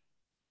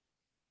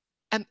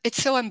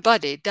it's so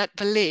embodied, that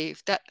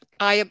belief that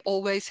I am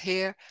always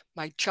here,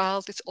 my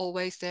child is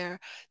always there,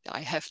 that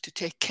I have to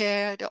take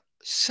care. There are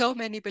so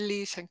many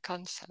beliefs and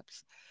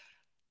concepts.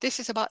 This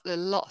is about the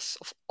loss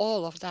of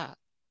all of that.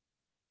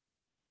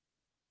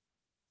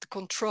 The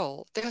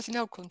control. There's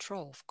no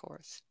control, of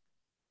course.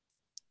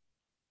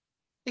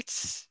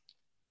 It's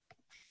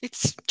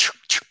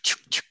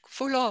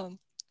full on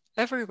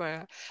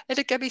everywhere, and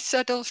it can be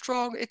subtle,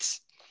 strong.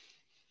 It's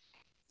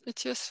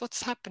just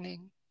what's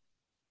happening.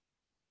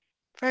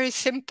 Very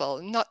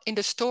simple, not in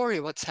the story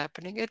what's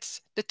happening.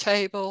 It's the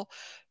table,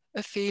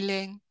 a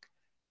feeling,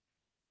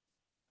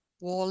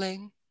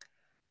 walling,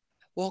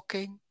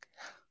 walking,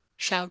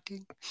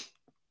 shouting.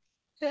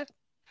 Yeah.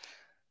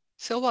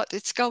 So what?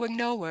 It's going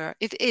nowhere.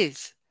 It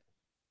is.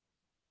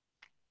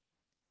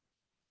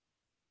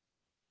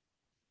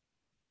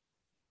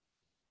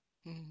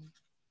 Mm.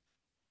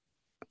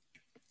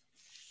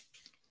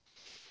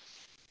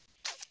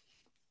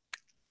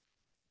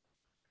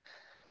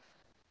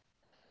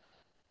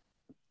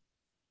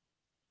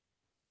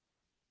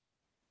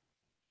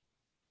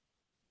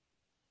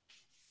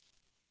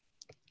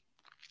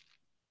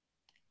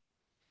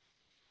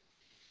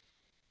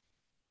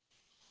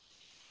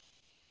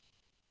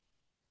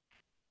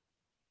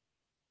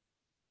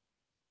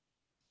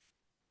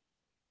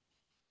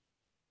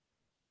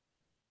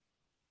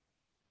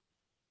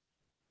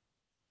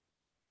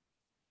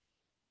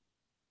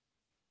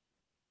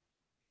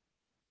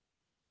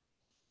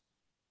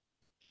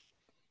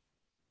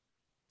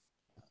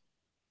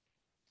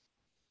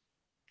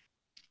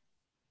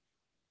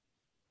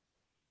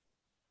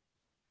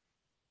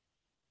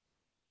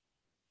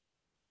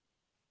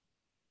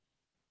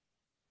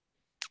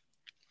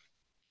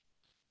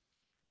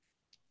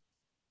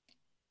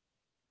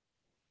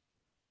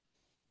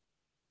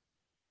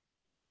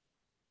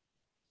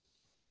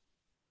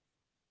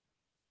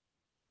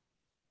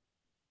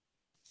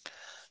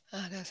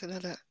 There's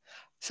another.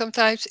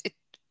 Sometimes it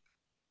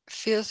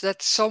feels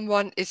that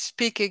someone is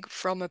speaking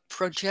from a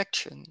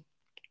projection.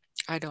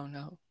 I don't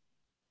know.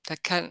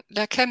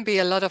 There can be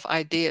a lot of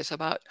ideas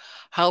about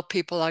how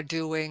people are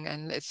doing,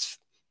 and it's,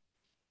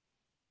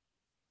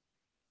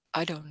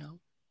 I don't know.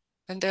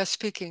 And they're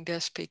speaking, they're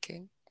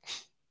speaking.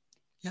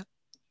 Yeah.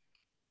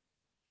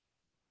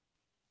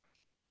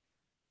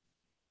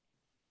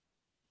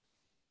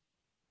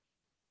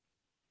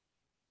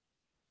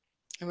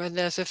 And when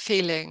there's a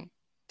feeling,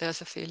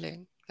 there's a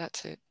feeling.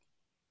 That's it.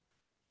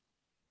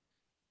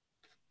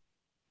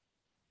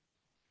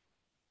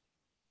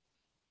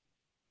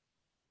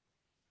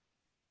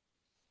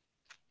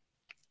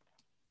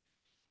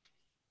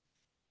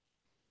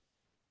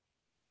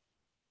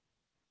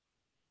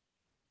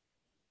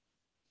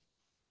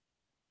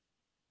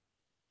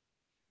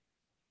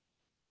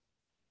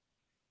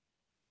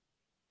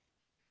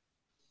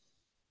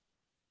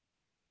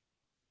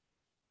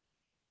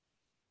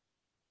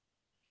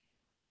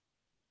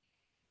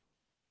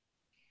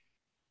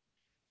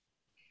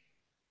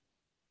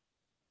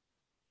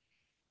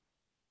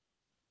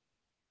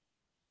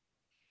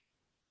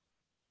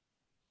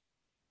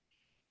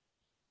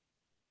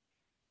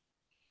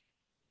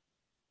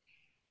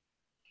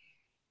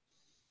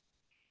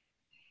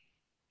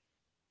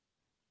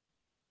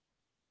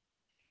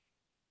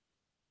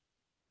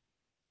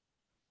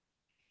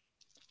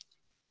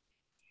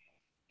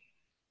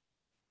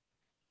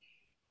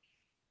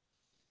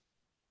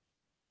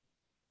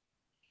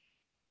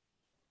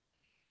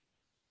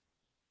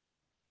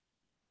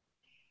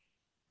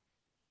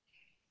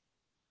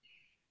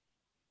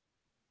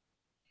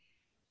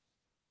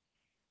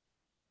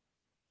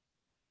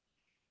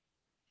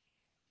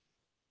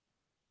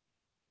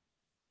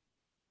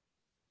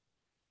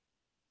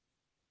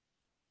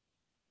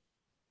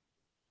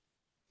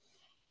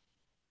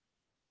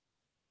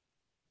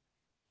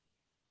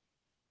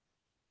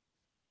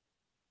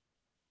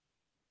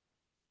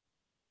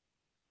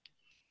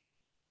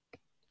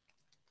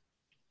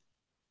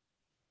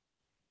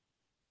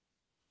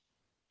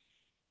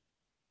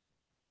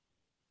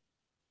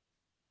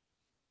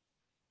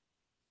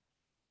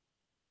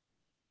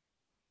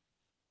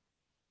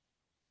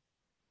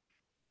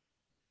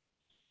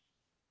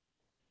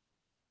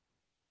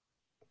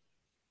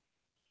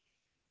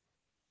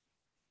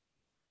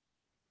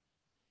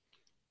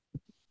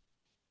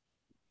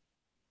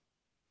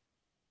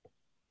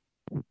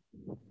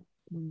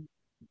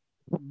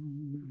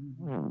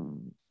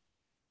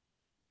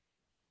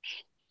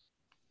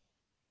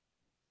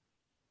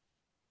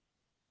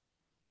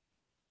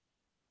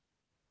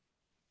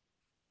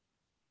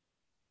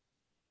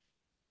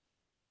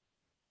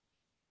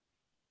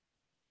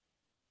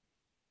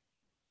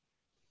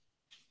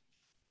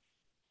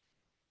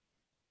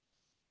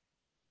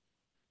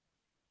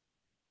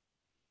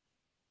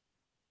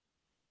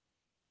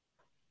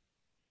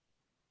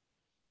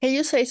 Can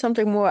you say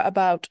something more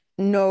about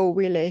no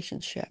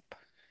relationship?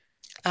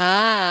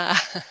 Ah,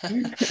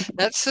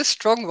 that's a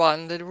strong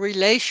one. The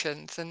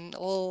relations and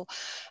all,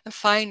 and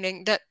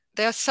finding that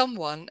there's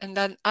someone, and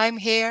then I'm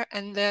here,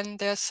 and then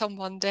there's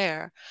someone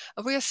there.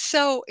 And we are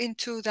so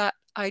into that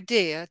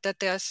idea that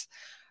there's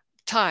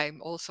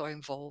time also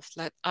involved,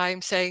 that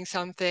I'm saying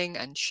something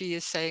and she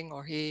is saying,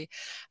 or he,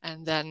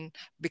 and then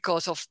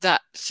because of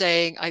that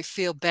saying I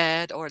feel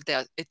bad, or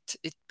that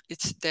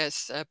it's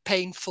there's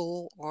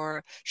painful,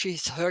 or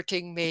she's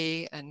hurting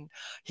me and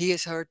he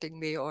is hurting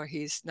me, or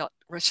he's not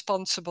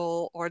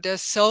responsible, or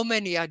there's so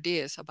many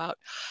ideas about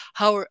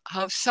how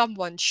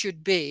someone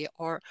should be,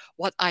 or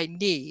what I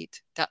need.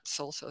 That's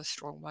also a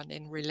strong one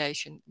in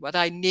relation, what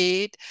I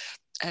need,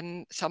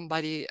 and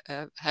somebody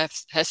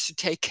has to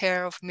take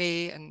care of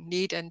me, and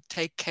need and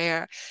take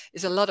care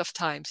is a lot of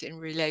times in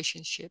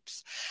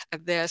relationships.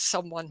 And there's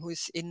someone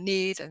who's in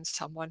need and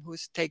someone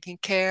who's taking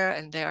care,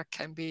 and there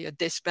can be a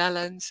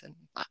disbalance, and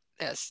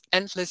there's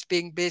endless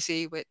being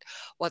busy with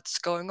what's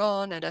going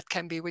on, and that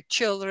can be with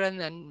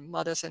children and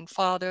mothers and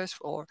fathers,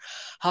 or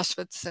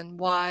husbands and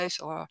wives,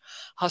 or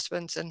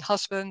husbands and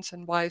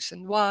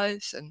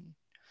wives and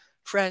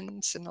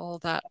friends and all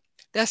that.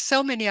 There's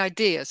so many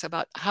ideas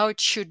about how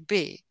it should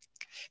be,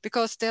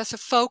 because there's a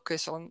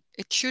focus on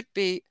it should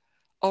be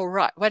all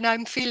right. When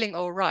I'm feeling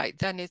all right,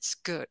 then it's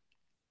good.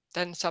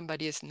 Then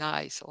somebody is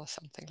nice or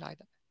something like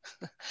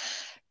that.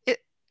 it,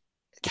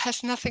 it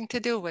has nothing to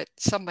do with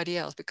somebody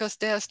else, because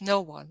there's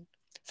no one.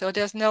 So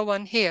there's no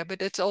one here,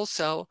 but it's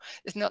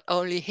not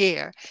only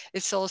here,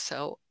 it's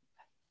also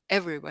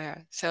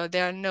everywhere. So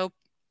there are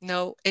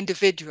no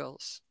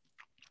individuals.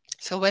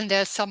 So when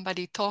there's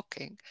somebody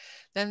talking,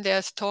 then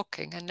there's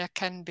talking, and there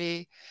can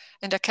be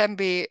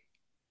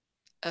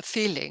a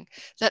feeling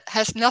that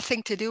has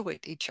nothing to do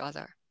with each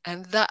other.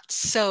 And that's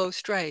so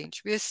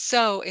strange. We're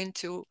so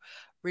into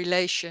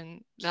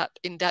relation, that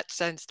in that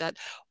sense, that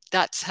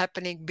that's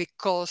happening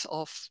because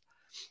of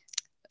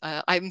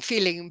I'm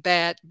feeling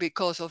bad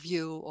because of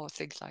you, or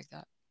things like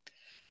that.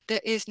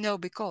 There is no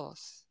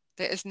because,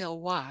 there is no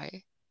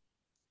why,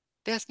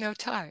 there's no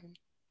time,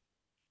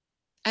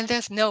 and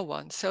there's no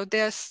one. So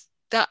there's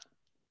that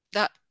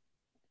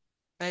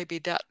maybe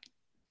that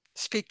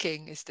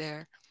speaking is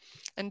there,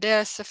 and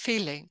there's a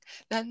feeling,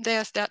 then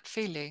there's that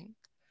feeling.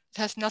 It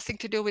has nothing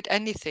to do with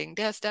anything.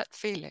 There's that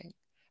feeling.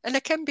 And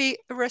there can be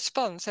a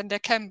response, and there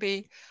can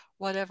be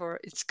whatever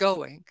it's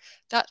going.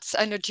 That's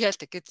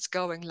energetic, it's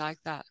going like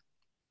that.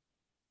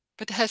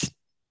 But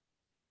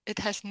it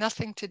has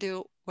nothing to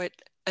do with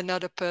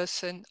another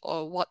person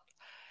or what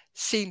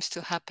seems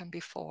to happen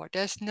before.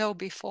 There's no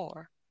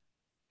before.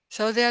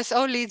 So there's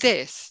only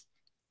this.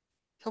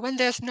 So when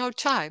there's no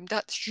time,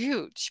 that's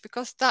huge,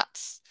 because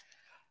that's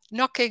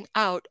knocking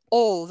out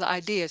all the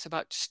ideas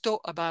about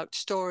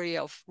story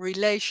of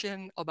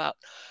relation, about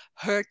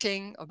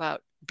hurting,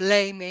 about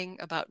blaming,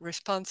 about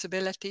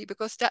responsibility,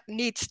 because that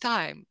needs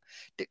time.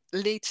 It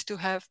leads to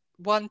have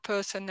one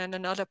person and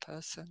another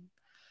person.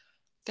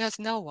 There's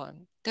no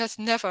one. There's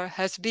never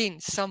has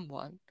been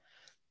someone.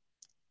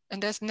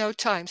 And there's no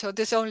time. So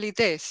there's only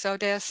this. So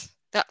there's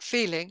that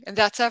feeling, and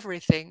that's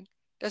everything.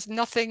 There's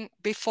nothing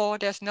before,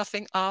 there's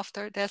nothing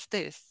after, there's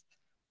this.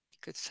 You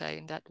could say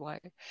in that way.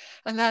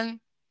 And then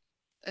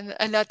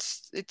and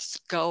that's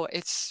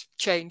it's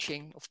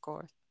changing, of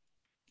course.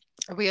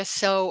 We are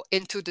so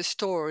into the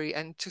story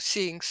and to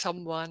seeing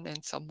someone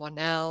and someone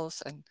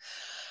else and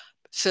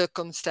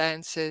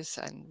circumstances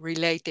and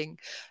relating.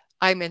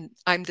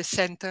 I'm the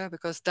center,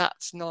 because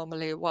that's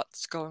normally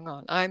what's going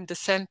on. I'm the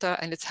center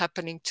and it's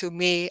happening to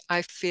me.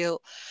 I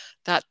feel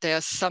that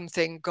there's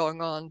something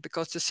going on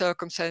because the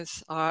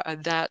circumstances are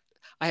that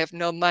I have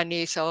no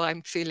money, so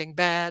I'm feeling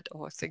bad,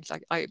 or things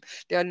like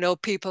there are no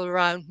people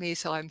around me,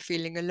 so I'm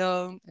feeling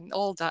alone, and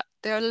all that.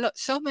 There are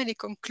so many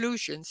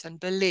conclusions and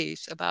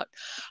beliefs about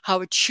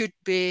how it should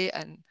be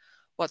and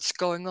what's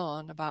going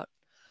on, about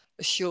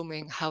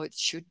assuming how it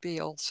should be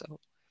also.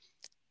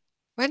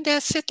 When they're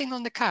sitting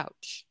on the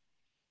couch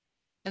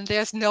and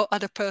there's no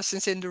other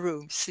persons in the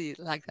room, see,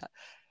 like that.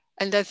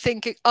 And they're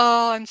thinking,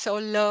 oh, I'm so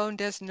alone,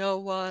 there's no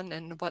one,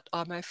 and what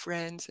are my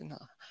friends? And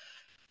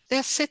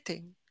they're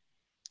sitting.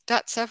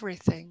 That's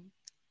everything.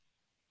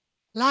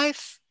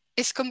 Life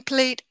is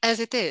complete as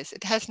it is.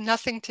 It has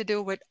nothing to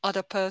do with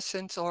other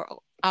persons or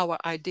our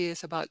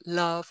ideas about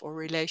love or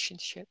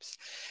relationships.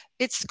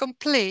 It's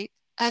complete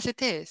as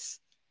it is.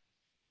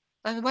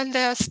 And when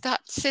there's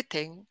that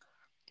sitting,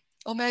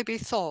 or maybe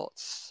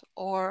thoughts,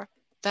 or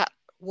that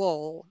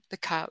wall, the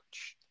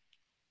couch,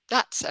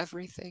 that's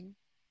everything.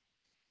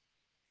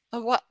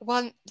 And what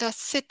one that's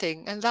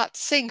sitting and that's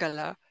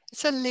singular,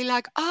 it's suddenly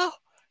like, oh,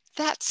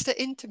 that's the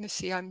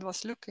intimacy I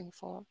was looking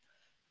for.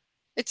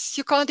 It's,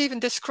 you can't even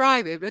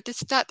describe it, but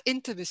it's that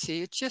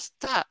intimacy. It's just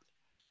that,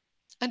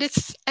 and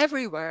it's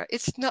everywhere.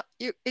 It's not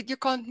you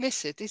can't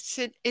miss it.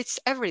 It's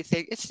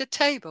everything. It's the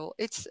table.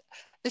 It's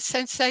the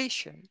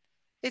sensation.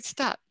 It's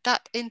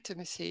that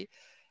intimacy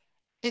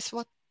is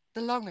what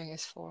the longing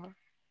is for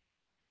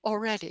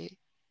already.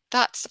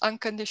 That's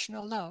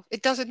unconditional love.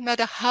 It doesn't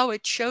matter how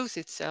it shows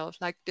itself,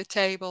 like the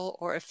table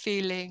or a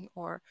feeling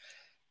or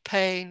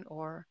pain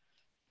or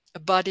a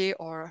body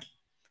or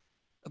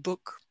a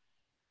book.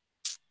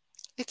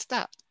 It's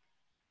that.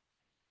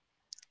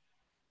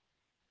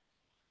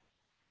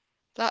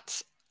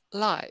 That's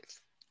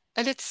life.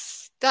 And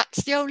that's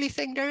the only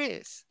thing there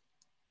is.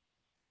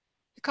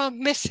 You can't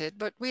miss it,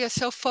 but we are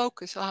so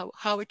focused on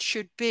how it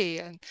should be,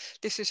 and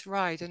this is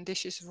right and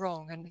this is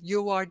wrong, and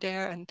you are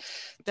there, and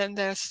then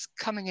there's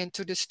coming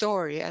into the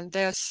story, and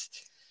there's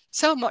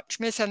so much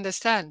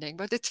misunderstanding,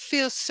 but it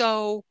feels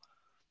so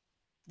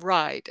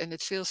right, and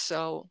it feels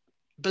so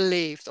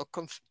believed, or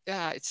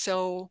it's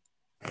so,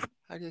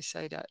 how do you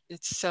say that?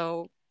 It's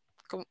so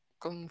how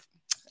can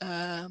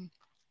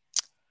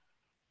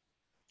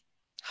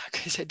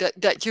you say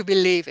that you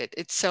believe it?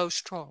 It's so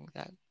strong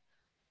that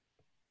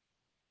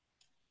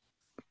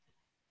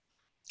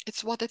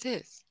it's what it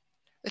is.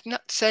 It's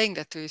not saying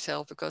that to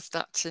yourself, because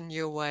that's a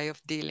new way of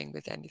dealing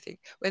with anything.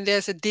 When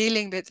there's a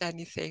dealing with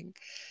anything,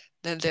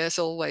 then there's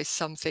always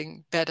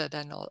something better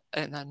than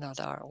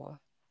another, or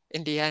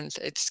in the end,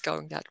 it's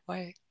going that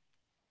way.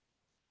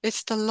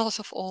 It's the loss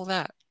of all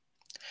that.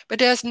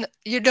 But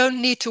you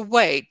don't need to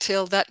wait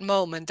till that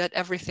moment that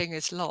everything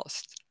is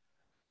lost,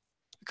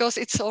 because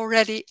it's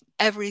already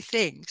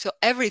everything. So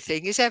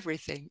everything is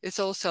everything. It's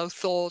also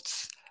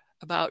thoughts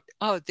about,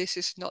 oh, this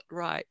is not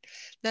right.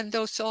 Then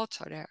those thoughts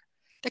are there.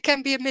 There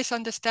can be a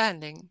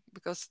misunderstanding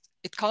because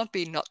it can't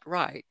be not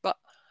right. But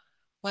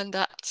when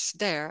that's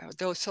there,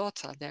 those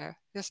thoughts are there.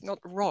 That's not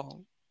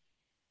wrong.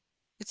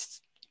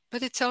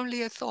 But it's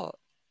only a thought.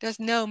 There's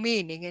no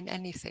meaning in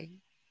anything.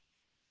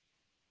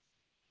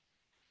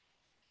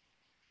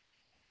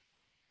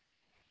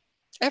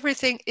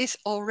 Everything is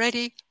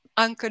already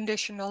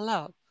unconditional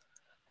love.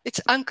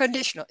 It's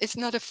unconditional. It's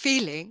not a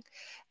feeling,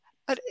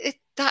 but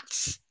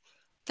that's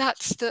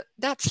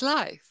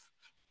life.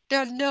 There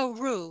are no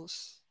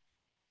rules.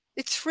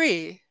 It's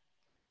free.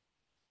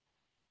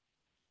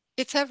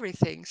 It's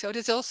everything. So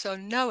there's also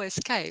no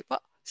escape.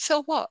 Well,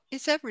 so what?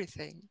 It's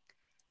everything.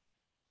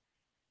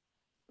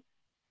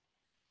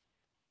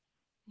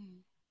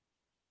 Mm.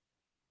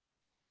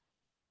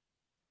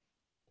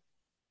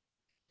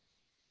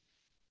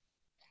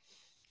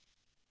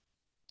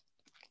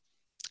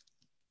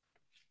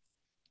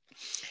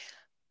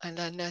 And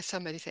then there's so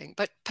many things.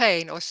 But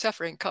pain or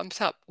suffering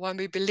comes up when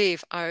we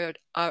believe our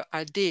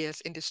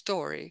ideas in the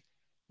story.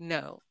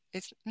 No,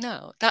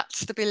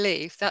 that's the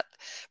belief that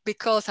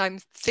because I'm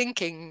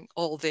thinking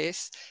all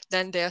this,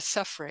 then there's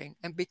suffering.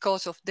 And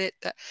because of the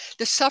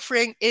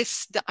suffering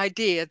is the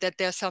idea that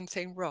there's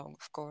something wrong,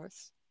 of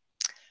course.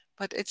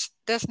 But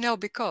there's no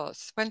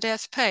because. When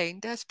there's pain,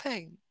 there's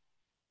pain.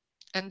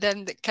 And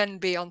then it can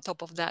be on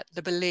top of that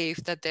the belief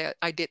that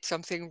I did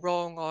something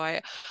wrong,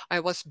 or I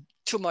was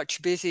too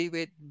much busy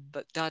with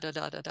da da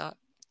da da da.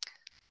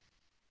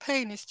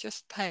 Pain is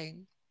just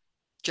pain.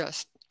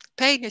 Just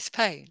pain is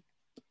pain.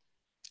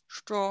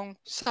 Strong,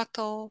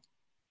 subtle,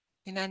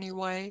 in any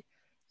way,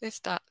 is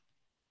that.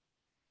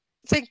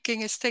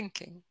 Thinking is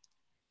thinking.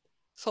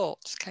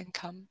 Thoughts can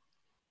come.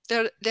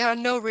 There are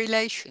no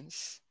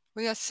relations.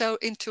 We are so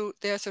into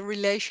there's a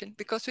relation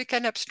because we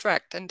can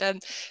abstract and then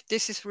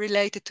this is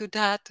related to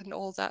that and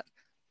all that.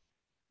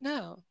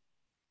 No,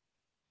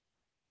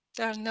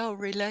 there are no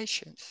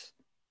relations.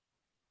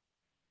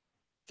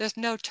 There's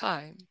no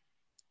time.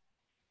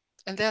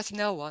 And there's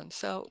no one,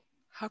 so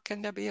how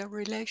can there be a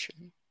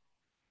relation?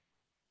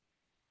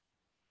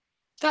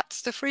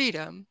 That's the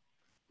freedom.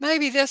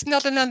 Maybe there's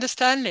not an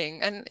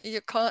understanding and you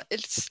can't,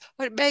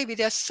 but maybe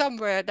there's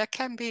somewhere there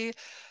can be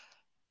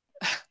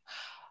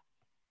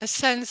a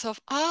sense of,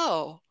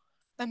 oh,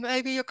 and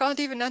maybe you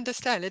can't even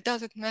understand, it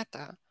doesn't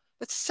matter.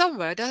 But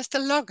somewhere there's the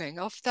longing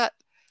of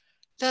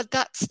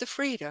that's the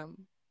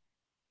freedom,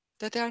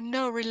 that there are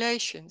no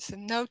relations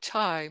and no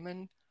time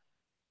and,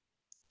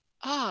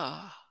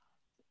 ah.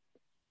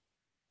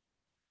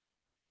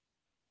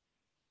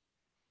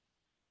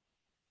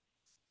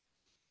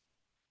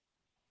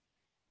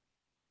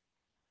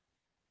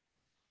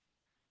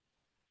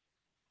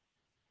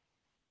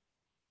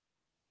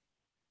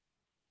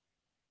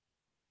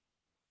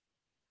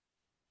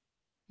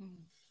 Hmm.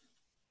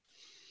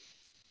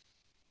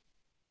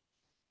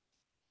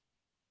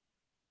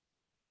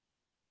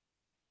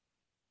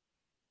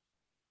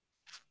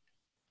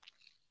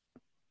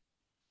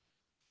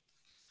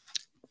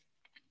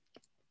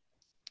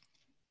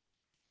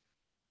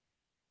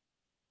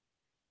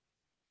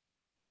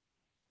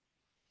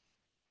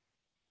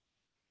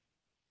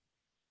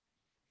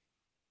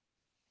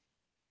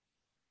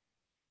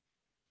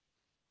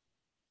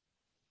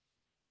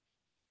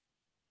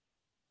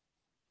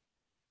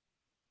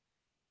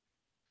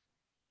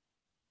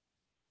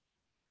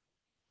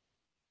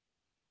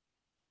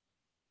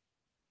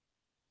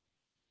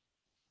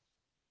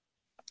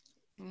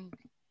 Hmm.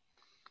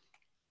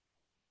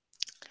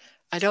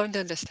 I don't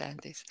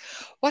understand this.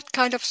 What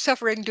kind of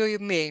suffering do you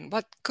mean?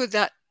 What could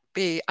that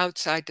be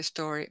outside the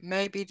story?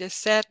 Maybe the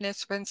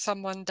sadness when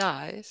someone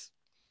dies?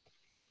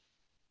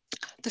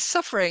 The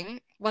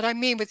suffering, what I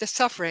mean with the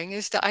suffering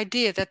is the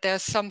idea that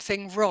there's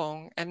something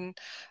wrong and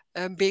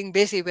being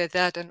busy with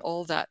that and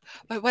all that.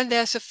 But when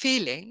there's a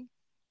feeling,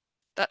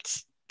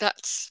 that's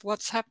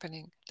what's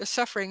happening. The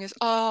suffering is,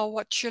 oh,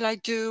 what should I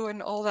do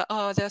and all that.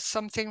 Oh, there's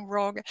something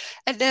wrong,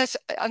 and there's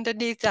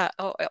underneath that,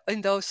 oh, in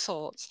those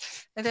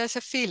thoughts, and there's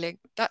a feeling.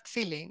 That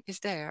feeling is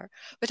there,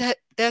 but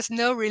there's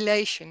no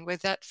relation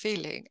with that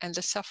feeling and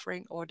the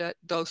suffering or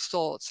those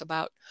thoughts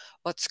about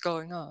what's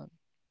going on.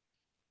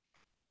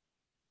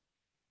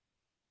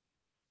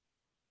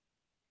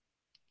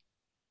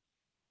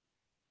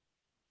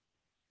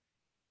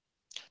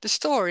 The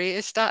story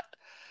is that.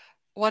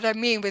 What I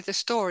mean with the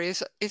story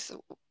is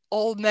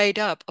all made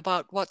up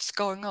about what's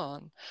going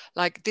on.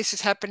 Like this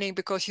is happening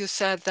because you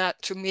said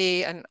that to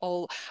me, and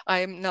all.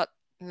 I'm not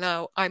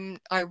now.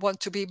 I want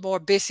to be more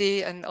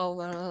busy, and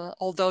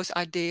all those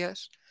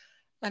ideas.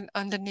 And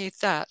underneath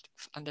that,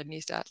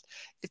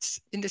 it's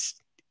in this.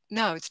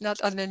 No, it's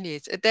not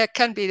underneath. There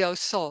can be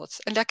those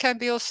thoughts, and there can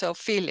be also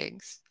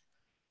feelings,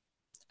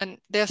 and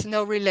there's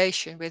no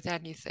relation with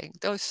anything.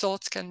 Those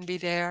thoughts can be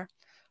there,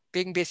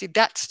 being busy.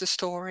 That's the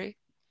story.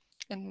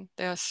 And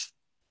there's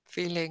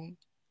feeling,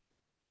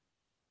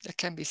 there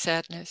can be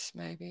sadness,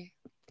 maybe.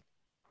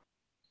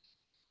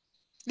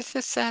 It's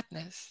a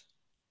sadness.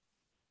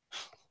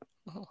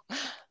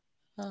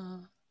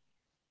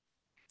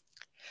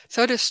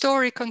 So the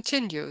story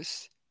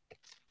continues.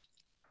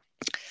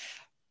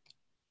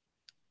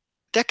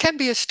 There can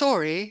be a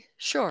story,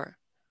 sure,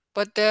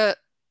 but there's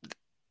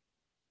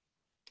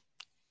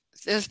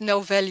no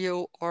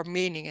value or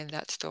meaning in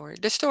that story.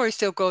 The story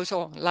still goes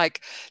on.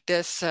 Like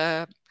there's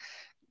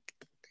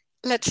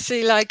let's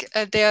see, like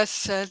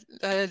there's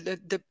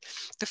the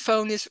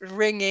phone is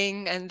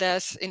ringing and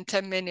there's in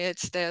 10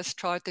 minutes they're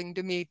starting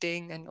the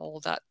meeting and all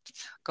that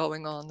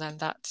going on, and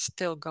that's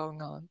still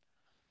going on.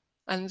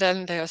 And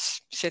then there's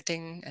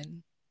sitting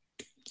and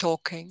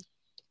talking.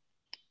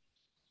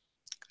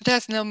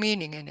 There's no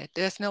meaning in it.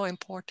 There's no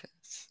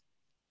importance.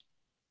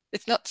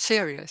 It's not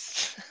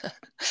serious.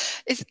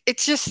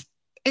 it's just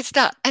it's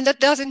that, and that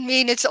doesn't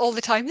mean it's all the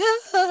time.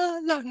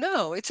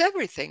 No, it's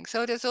everything.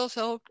 So there's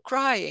also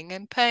crying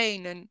and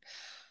pain and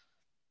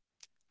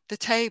the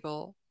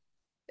table.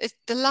 It's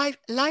the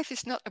life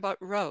is not about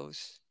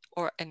Roes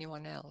or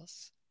anyone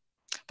else,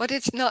 but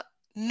it's not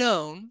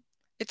known.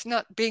 It's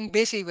not being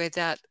busy with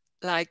that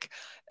like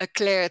a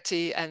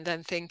clarity and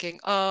then thinking,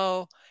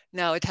 oh,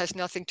 no, it has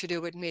nothing to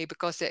do with me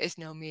because there is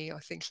no me, or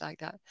things like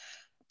that.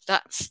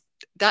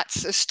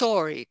 That's a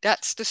story.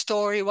 That's the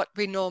story what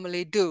we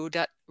normally do,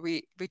 that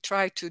we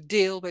try to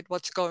deal with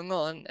what's going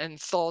on, and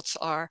thoughts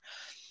are,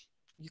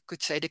 you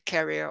could say, the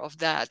carrier of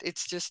that.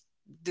 It's just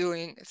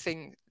doing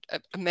thing,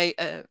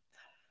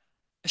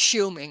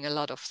 assuming a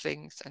lot of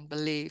things and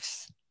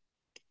beliefs.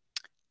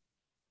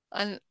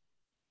 And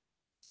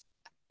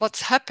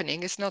what's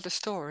happening is not a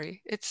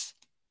story. It's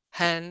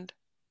hand,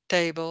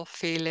 table,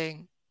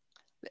 feeling.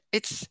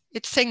 It's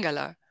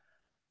singular.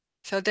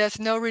 So there's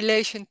no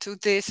relation to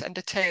this and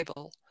the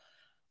table,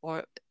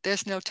 or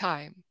there's no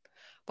time.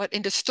 But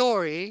in the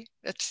story,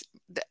 that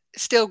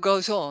still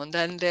goes on.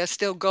 Then they're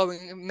still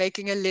going,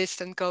 making a list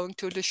and going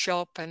to the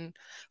shop and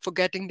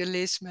forgetting the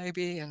list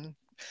maybe, and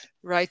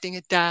writing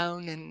it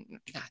down, and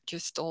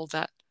just all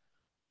that.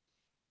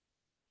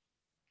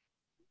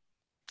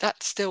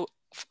 That still,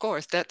 of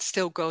course, that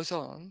still goes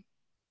on.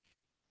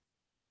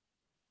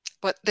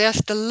 But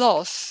there's the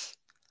loss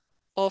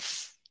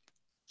of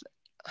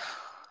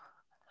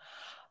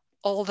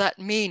all that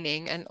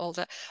meaning and all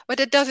that. But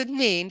it doesn't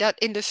mean that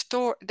in the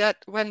store, that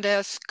when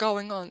there's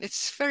going on,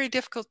 it's very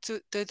difficult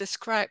to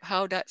describe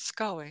how that's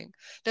going.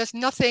 There's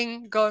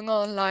nothing going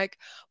on like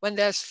when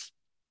there's,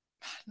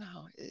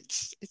 no,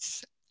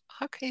 it's,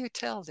 how can you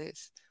tell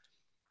this?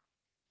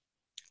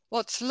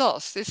 What's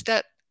lost is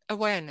that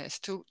awareness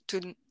to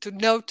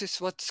notice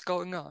what's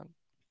going on.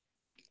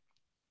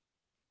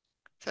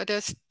 So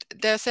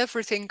there's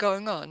everything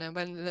going on, and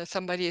when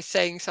somebody is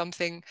saying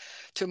something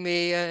to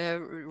me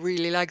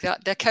really like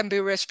that, there can be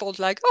a response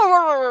like,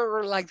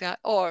 oh, like that,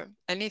 or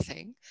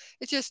anything.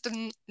 It's just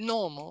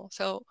normal.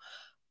 So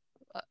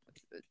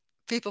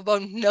people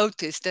won't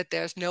notice that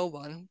there's no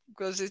one,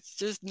 because it's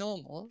just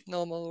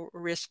normal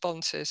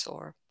responses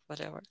or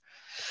whatever.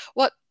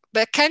 What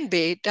there can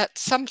be that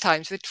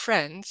sometimes with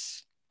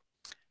friends,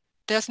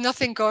 there's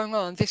nothing going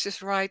on. This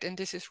is right and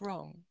this is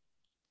wrong.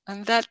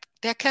 And that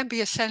there can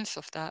be a sense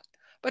of that.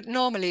 But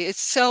normally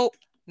it's so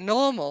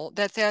normal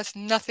that there's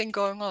nothing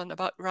going on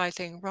about right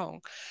and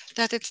wrong,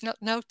 that it's not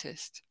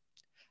noticed.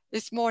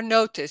 It's more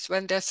noticed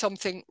when there's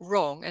something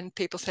wrong and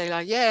people say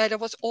like, yeah, that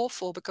was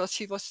awful because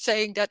she was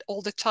saying that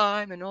all the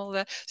time and all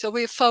that. So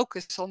we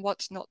focus on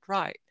what's not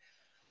right.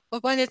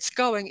 But when it's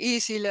going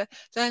easily,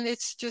 then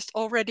it's just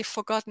already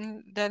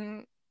forgotten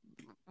then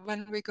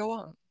when we go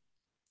on.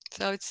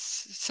 So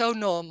it's so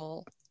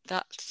normal.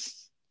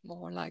 That's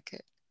more like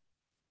it.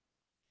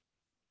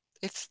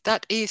 It's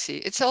that easy.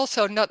 It's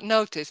also not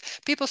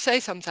noticed. People say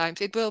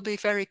sometimes it will be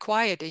very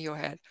quiet in your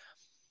head.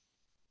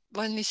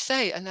 When you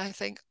say, and I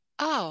think,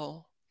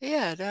 oh,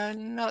 yeah, there are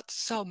not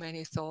so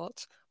many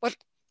thoughts. But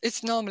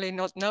it's normally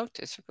not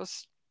noticed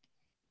because,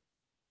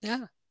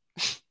 yeah,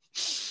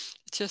 it's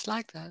just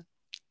like that.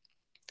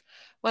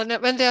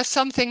 When there's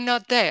something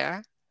not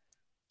there,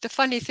 the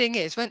funny thing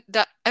is when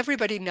that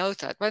everybody knows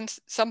that when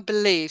some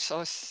beliefs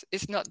or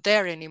is not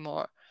there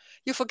anymore,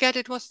 you forget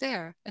it was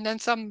there, and then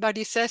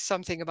somebody says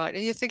something about it,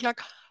 and you think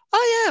like,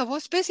 oh yeah, I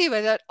was busy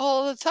with that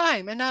all the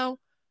time, and now,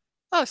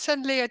 oh,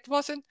 suddenly it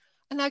wasn't,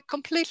 and I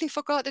completely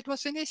forgot it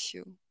was an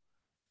issue.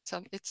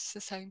 So it's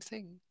the same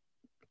thing.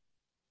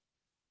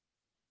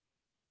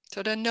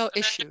 So there are no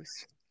issues.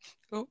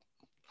 Oh,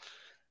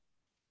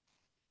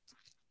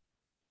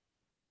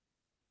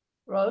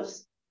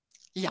 Rose,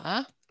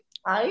 yeah.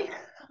 hi.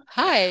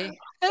 Hi.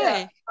 Yeah,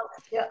 Hey.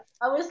 yeah.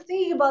 I was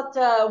thinking about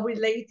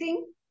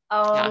relating,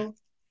 Yeah.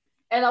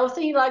 and I was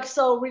thinking like,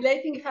 so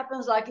relating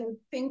happens like in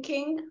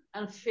thinking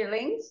and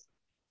feelings.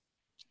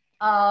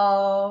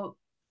 Uh,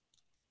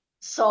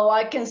 so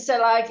I can say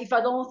like, if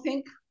I don't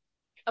think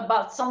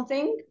about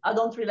something, I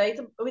don't relate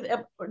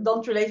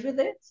with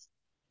it.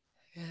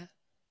 Yeah.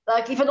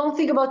 Like if I don't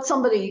think about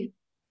somebody,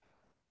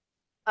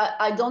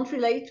 I don't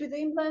relate with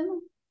him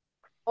then,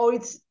 or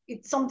it's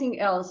something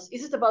else.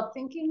 Is it about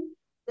thinking,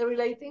 the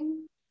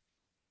relating,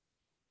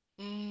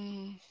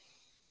 Mm.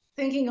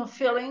 thinking or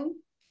feeling?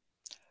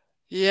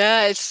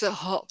 Yeah, it's a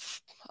hot.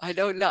 I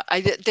don't know.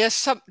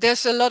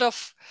 There's a lot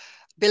of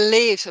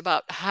beliefs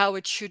about how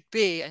it should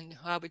be and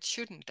how it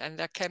shouldn't, and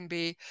there can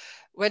be,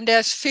 when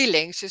there's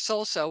feelings, it's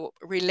also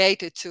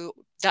related to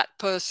that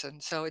person.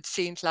 So it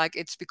seems like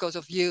it's because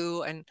of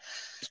you, and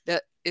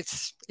that it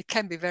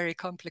can be very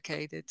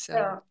complicated. So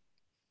Yeah,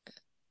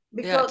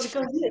 yeah,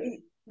 because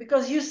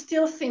because you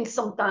still think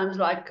sometimes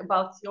like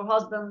about your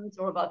husband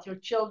or about your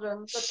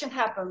children. That can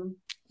happen.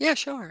 yeah,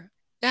 sure,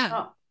 yeah.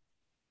 Oh,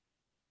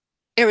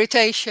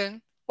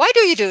 Irritation. Why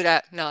do you do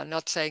that? No, I'm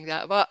not saying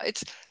that. Well,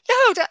 it's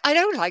no, I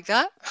don't like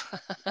that.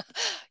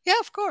 Yeah,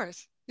 of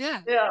course.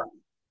 Yeah. yeah,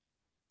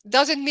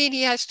 Doesn't mean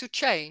he has to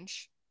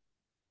change.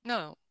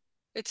 No,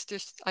 it's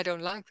just I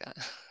don't like that.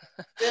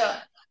 yeah.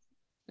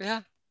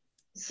 Yeah.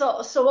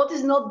 So what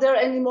is not there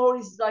anymore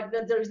is like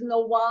that there is no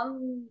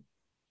one.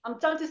 I'm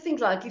trying to think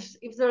like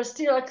if they're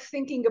still like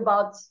thinking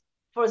about,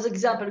 for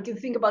example, you can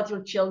think about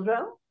your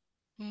children,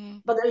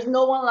 Mm. but there's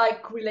no one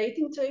like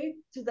relating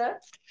to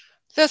that.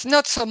 There's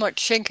not so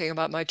much thinking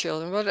about my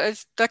children, but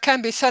there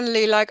can be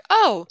suddenly like,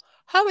 oh,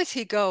 How is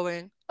he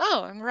going?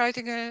 Oh, I'm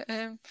writing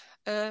a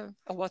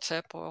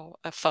WhatsApp or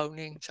a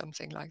phoning,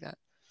 something like that.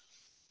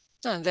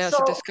 And there's a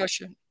So,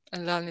 discussion,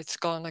 and then it's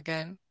gone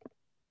again.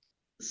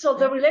 so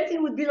the Yeah.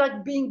 relating would be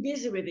like being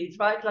busy with it,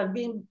 right? Like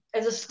being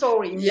as a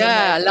story in your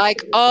Yeah, head.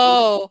 like,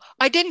 oh,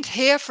 I didn't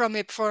hear from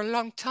him for a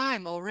long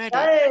time already.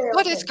 Yeah,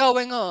 What is okay.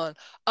 going on? Yeah,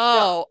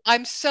 Oh,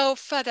 I'm so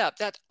fed up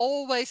that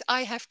always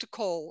I have to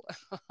call.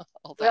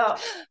 all that, yeah,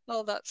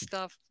 all that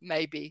stuff.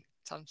 Maybe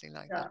something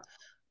like yeah. that.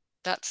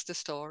 That's the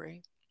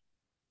story.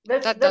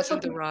 That's That that's doesn't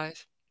what you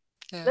arise.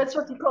 Yeah, that's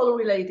what you call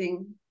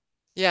relating.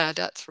 yeah,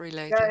 that's Yeah,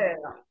 relating.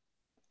 yeah,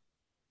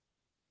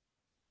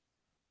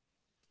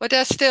 But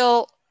there's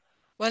still,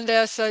 when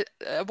there's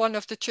one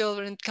of the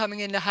children coming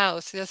in the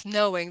house, there's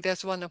knowing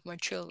there's one of my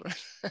children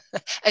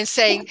and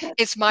saying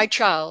it's my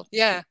child.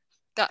 Yeah,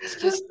 that's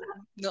just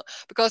no,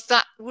 because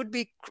that would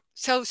be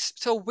so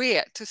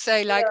weird to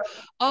say like,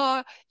 yeah,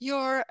 oh,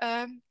 you're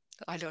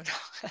I don't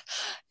know.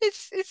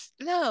 It's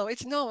no,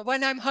 it's no.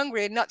 When I'm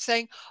hungry, not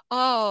saying,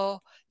 oh,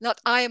 not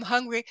I am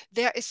hungry.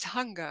 There is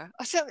hunger.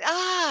 I said,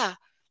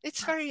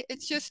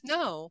 it's just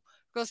no,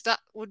 because that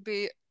would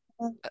be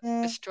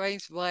a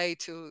strange way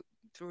to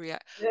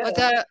react. But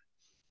yeah, there,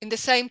 in the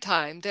same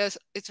time,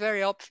 it's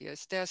very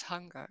obvious there's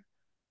hunger.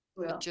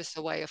 yeah. It's just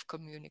a way of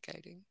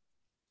communicating.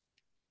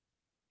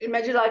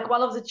 Imagine like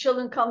one of the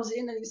children comes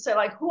in and you say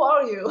like, "Who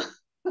are you?"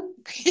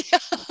 Yeah.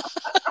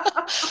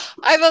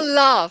 I will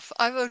laugh.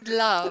 I would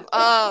laugh.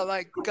 Oh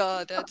my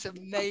God, that's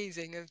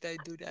amazing if they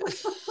do that.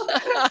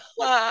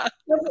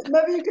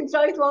 Maybe you can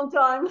try it one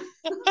time.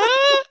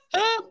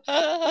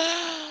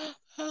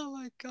 Oh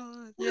my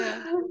God.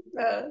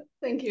 Yeah.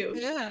 Thank you.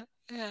 Yeah.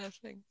 Yeah. I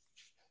think.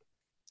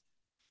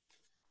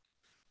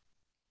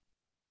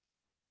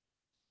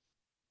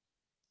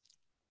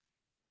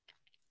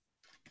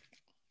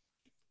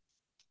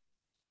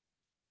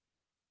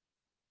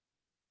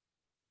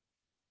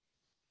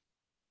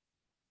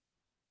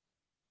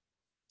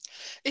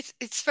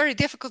 It's very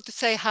difficult to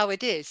say how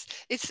it is.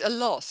 It's a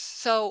loss.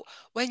 So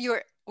when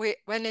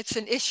it's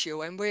an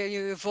issue and where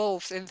you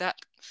evolve in that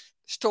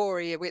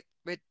story with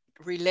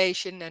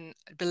relation and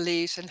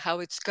beliefs and how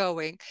it's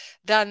going,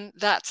 then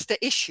that's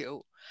the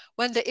issue.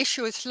 When the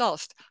issue is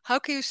lost, how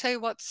can you say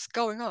what's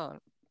going on?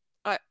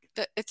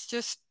 It's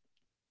just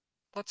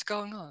what's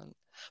going on.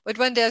 But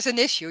when there's an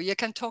issue, you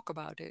can talk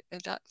about it,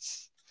 and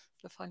that's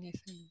the funny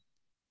thing.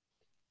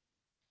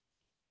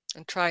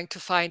 And trying to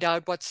find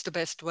out what's the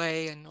best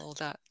way and all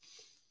that.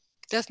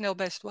 There's no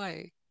best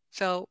way.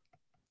 So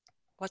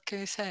what can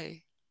you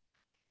say?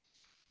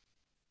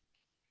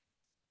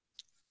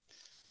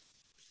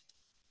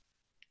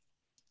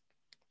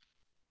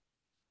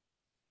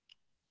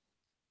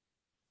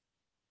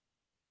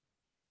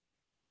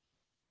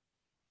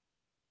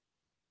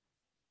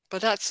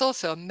 But that's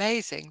also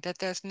amazing that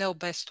there's no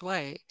best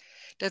way,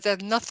 that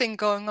there's nothing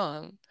going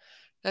on,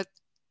 that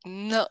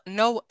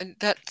no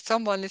that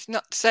someone is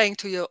not saying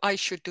to you, I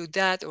should do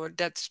that or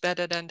that's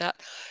better than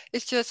that.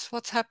 It's just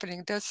what's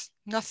happening. There's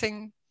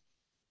nothing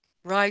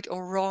right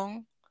or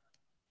wrong.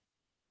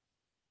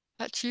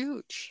 That's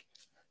huge.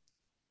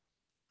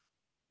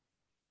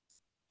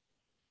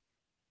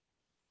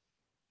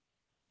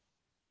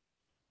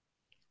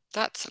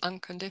 That's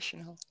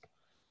unconditional.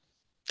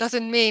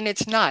 Doesn't mean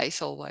it's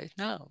nice always.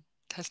 No,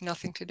 it has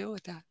nothing to do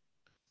with that.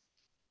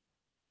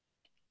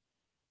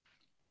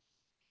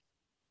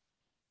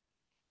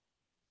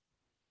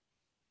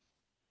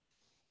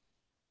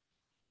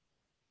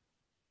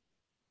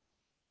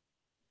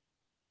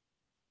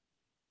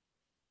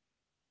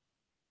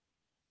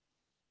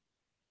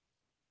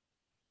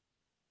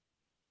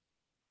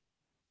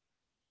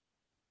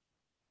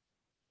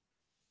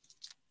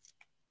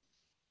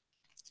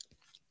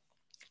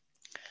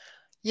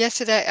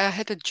 Yesterday I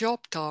had a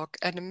job talk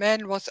and a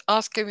man was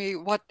asking me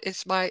what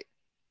is my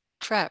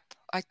trap.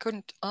 I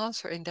couldn't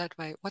answer in that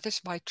way. What is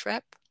my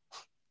trap?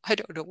 I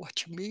don't know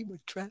what you mean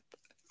with trap.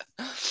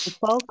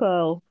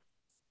 Falco.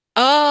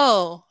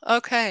 Oh,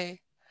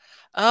 okay.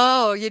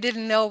 Oh, you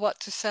didn't know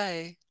what to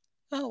say.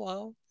 Oh,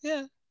 well,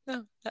 yeah,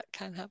 no, that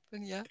can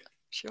happen. Yeah,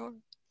 sure.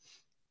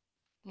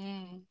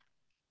 Mm,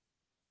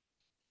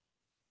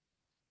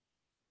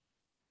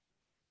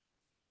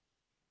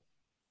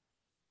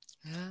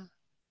 yeah.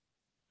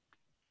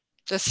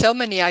 There's so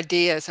many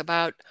ideas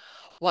about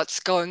what's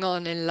going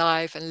on in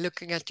life and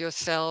looking at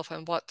yourself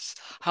and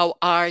how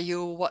are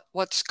you,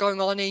 what's going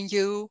on in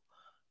you,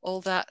 all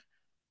that.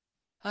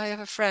 I have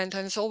a friend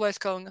and it's always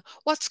going,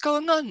 what's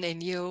going on in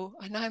you?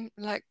 And I'm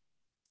like,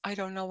 I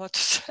don't know what to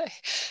say.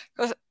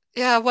 'Cause,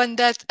 yeah, when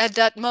that at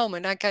that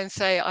moment I can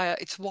say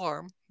it's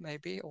warm,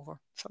 maybe, or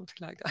something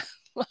like that.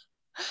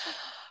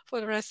 For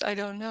the rest, I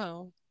don't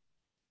know.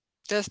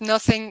 There's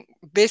nothing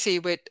busy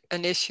with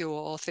an issue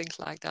or things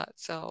like that.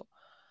 So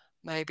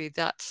maybe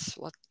that's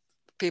what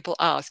people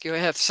ask. You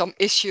have some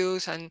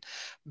issues and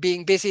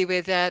being busy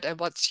with that, and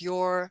what's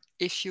your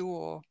issue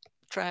or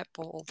trap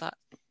or all that.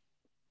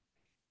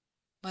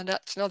 When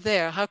that's not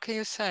there, how can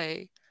you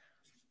say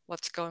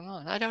what's going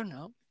on? I don't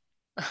know.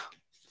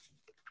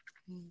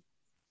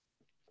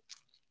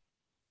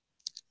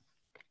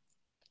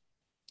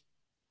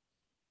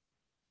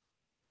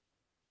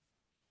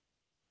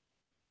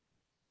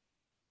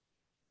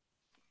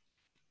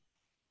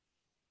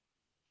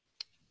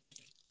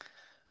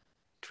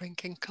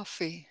 Drinking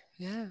coffee,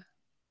 yeah.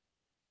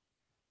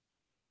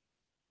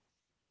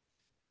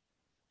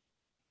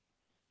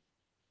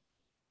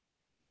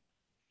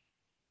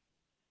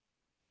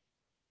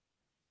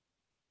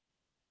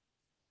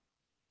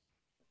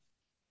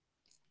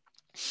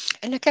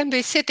 And I can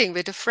be sitting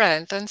with a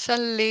friend and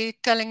suddenly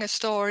telling a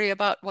story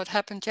about what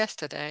happened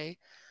yesterday,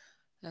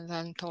 and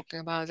then talking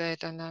about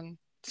it, and then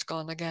it's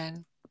gone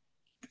again.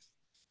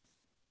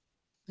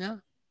 Yeah,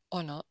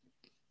 or not.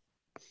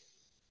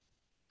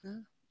 Yeah.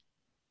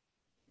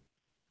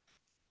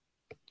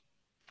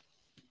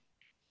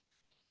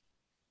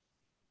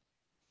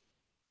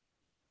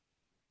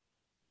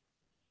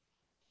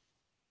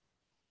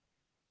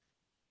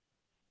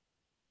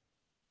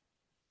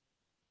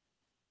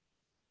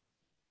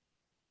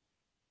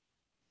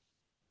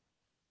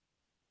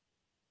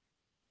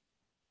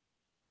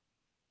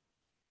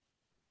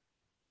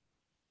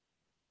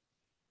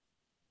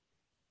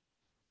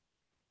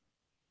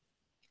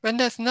 When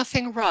there's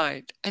nothing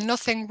right and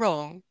nothing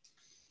wrong,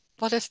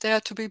 what is there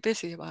to be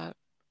busy about?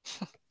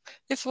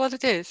 It's what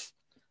it is.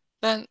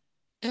 Then,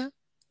 yeah,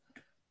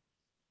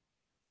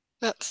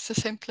 that's the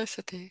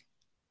simplicity.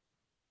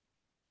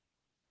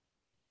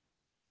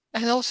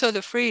 And also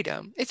the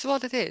freedom. It's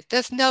what it is.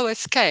 There's no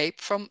escape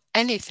from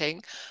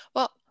anything.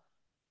 Well,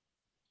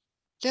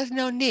 there's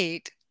no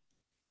need.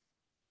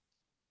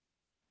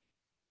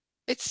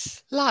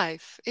 It's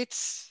life.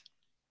 It's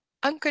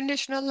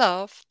unconditional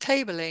love,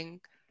 tabling,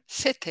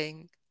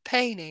 sitting,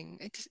 painting.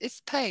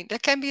 It's pain. There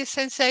can be a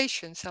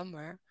sensation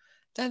somewhere.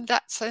 Then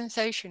that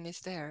sensation is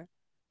there.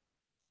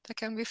 There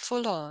can be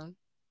full on.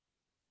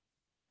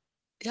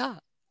 Yeah.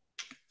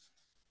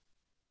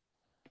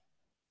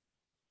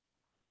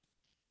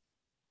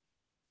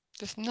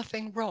 There's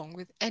nothing wrong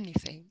with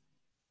anything.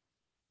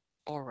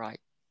 All right.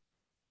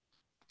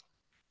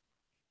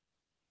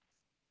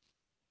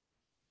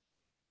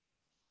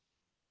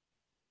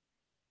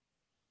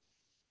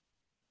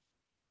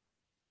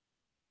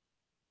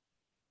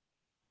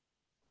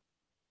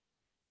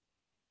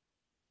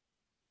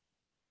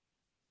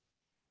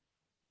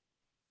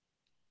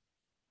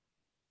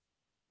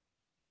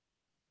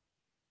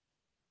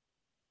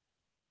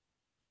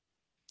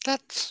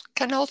 That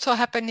can also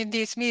happen in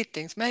these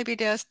meetings. Maybe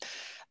there's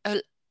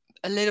a,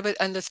 a little bit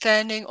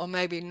understanding, or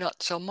maybe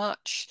not so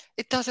much.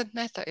 It doesn't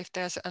matter if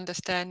there's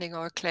understanding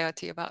or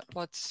clarity about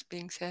what's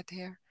being said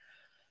here.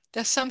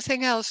 There's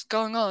something else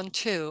going on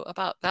too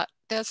about that.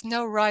 There's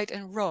no right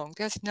and wrong.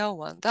 There's no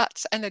one.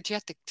 That's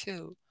energetic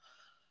too.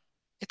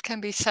 It can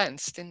be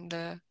sensed in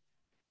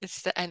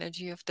it's the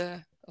energy of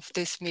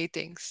these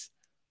meetings.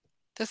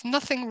 There's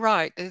nothing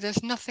right.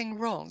 There's nothing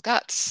wrong.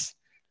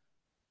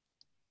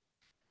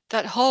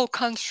 That whole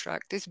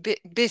construct is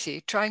busy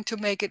trying to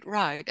make it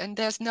right, and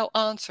there's no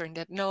answer in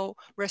that, no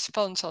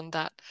response on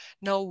that,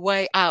 no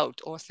way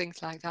out or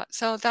things like that.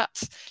 So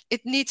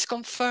it needs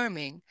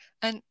confirming,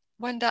 and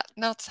when that's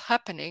not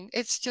happening,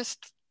 it's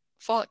just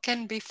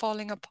can be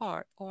falling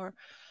apart or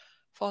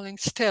falling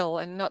still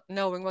and not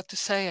knowing what to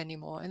say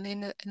anymore. And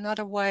in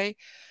another way,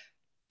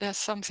 there's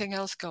something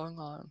else going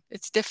on.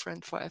 It's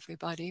different for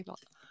everybody, but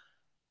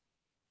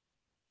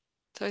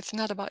so it's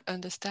not about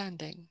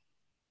understanding.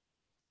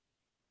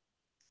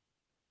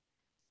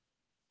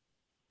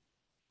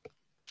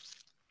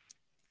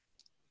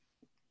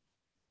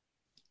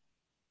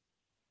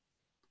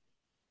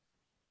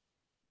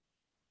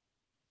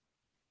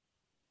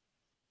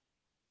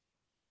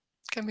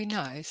 Can be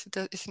nice.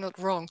 It's not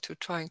wrong to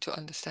trying to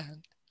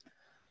understand.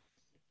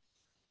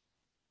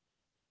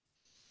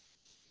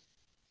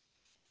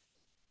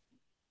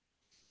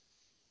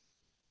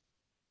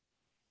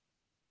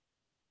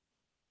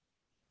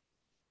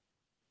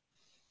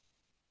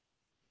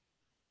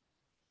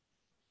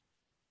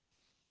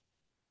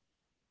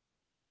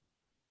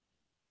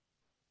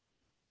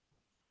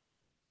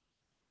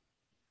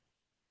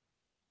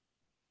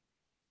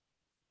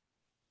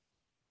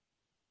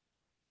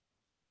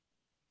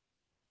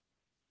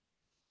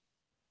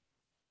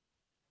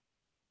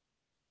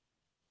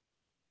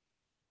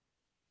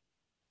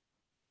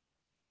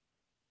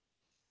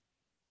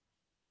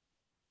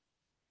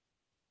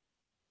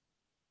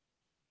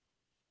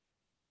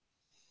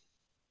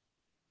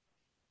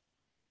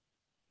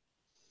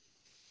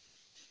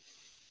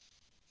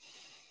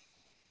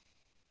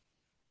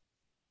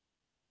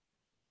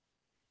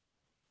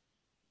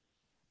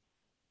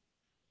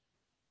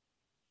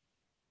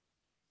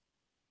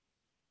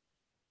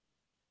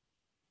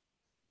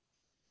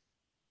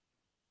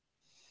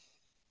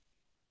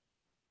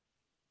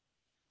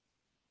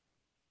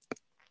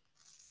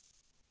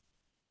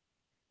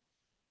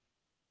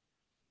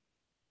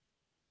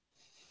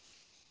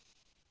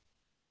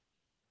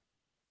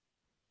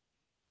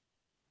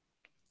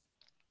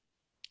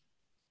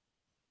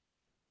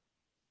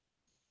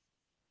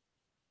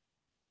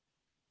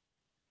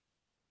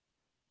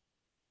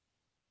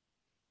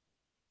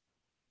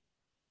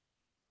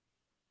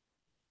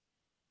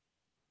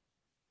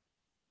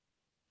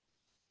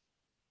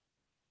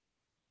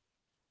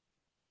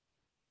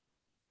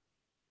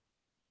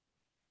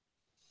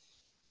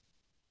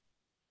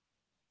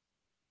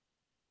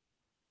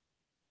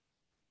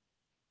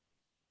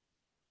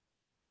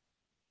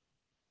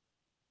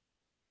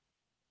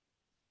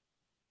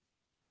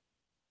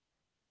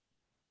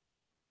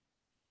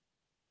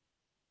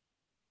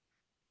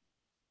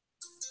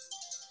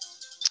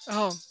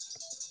 Oh,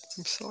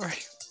 I'm sorry.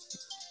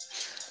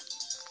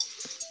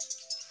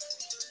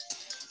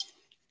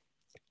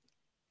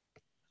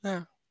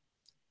 Yeah.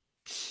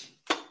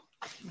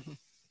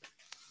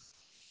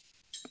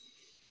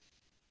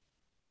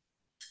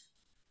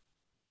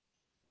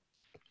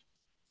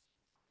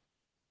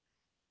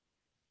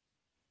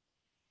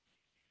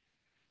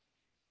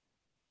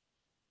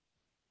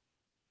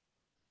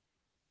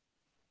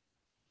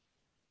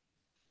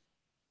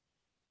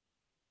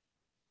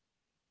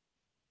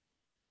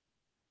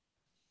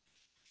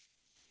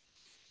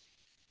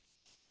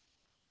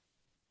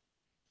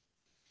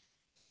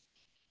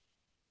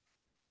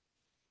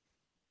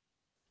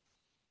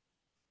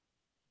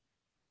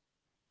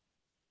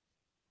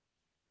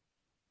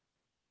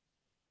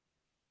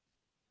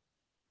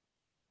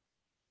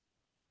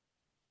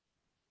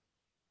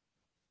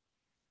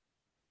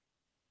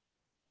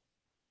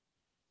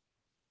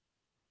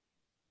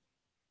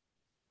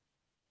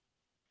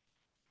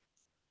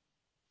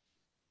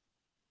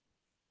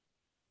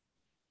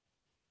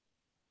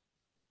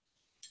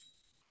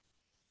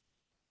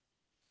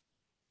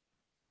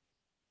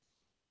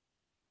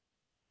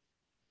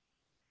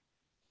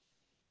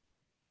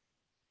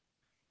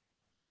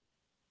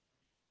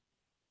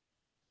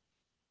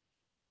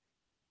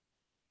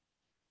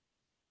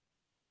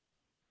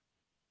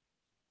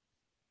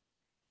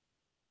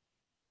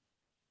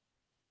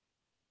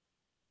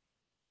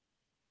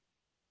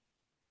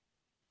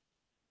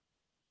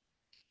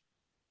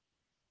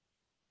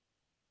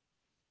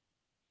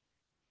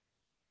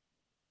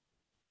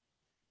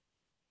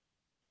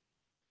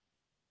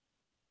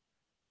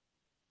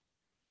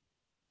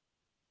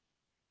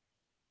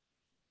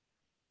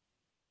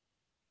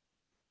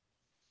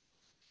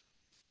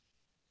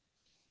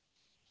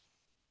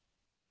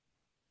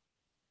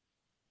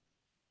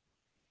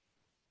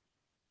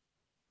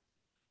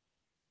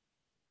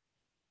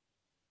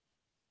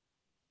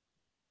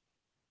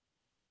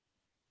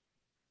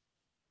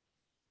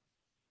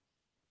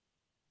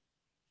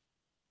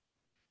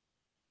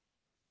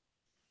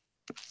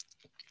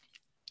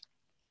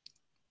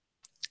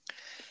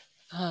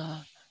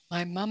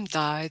 My mom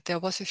died. There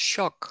was a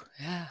shock.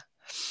 Yeah.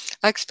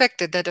 I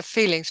expected that the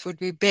feelings would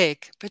be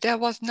big, but there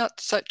was not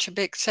such a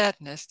big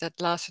sadness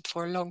that lasted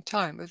for a long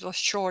time. It was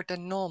short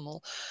and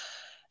normal.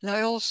 And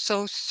I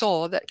also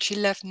saw that she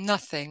left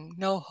nothing,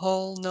 no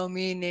hole, no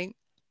meaning.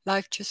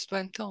 Life just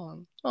went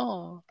on.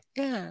 Oh,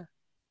 yeah,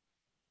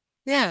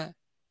 yeah,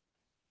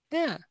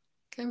 yeah.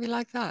 Can be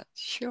like that,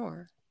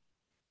 sure.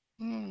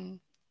 Mm,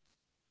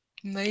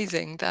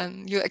 amazing.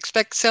 Then you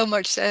expect so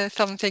much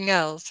something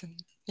else. And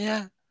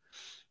yeah,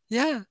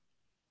 yeah,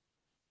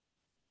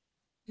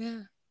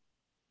 yeah.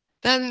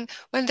 Then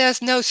when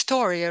there's no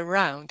story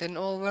around and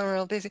all we're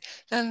all busy,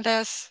 then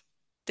there's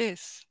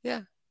this.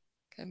 Yeah,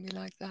 can be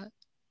like that.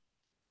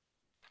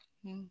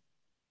 Mm.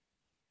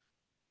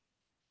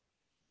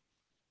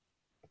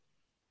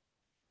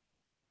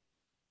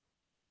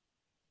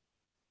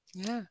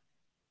 Yeah.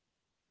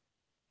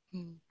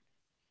 Mm.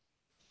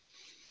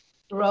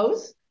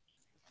 Rose,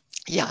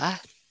 Yeah.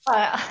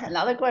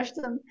 another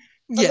question.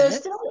 But Yeah.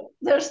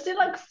 there's still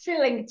like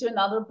feeling to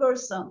another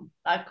person.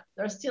 Like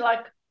there's still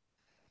like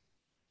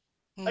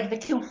Mm. they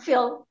can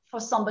feel for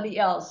somebody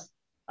else.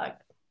 Like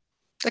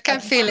I can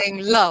like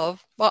feeling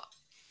love. Well,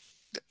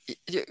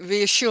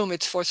 we assume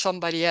it's for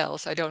somebody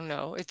else. I don't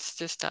know. It's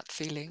just that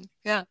feeling.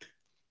 Yeah.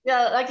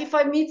 yeah, like if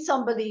I meet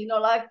somebody,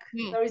 like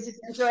Mm. there is this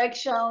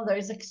interaction, there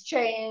is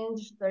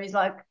exchange, there is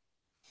like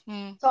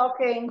Mm.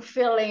 talking,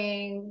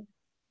 feeling.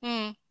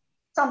 Mm.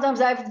 Sometimes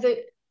I have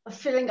the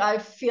feeling I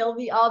feel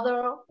the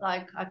other,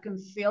 like I can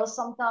feel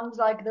sometimes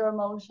like their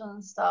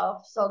emotion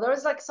stuff. So there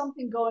is like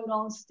something going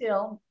on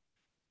still,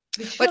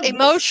 which But feels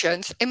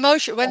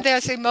good. when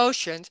there's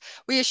emotions,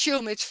 we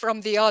assume it's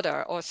from the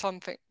other or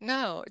something.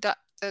 No, that's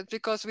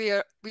because we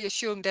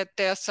assume that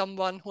there's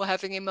someone who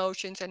having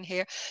emotions, and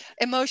here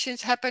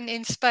emotions happen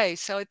in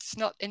space, so it's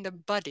not in the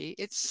body,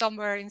 it's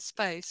somewhere in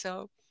space.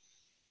 So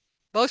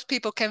most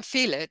people can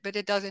feel it, but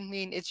it doesn't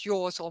mean it's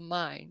yours or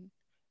mine.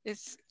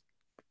 It's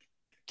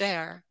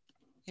their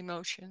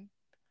emotion,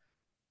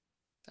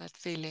 that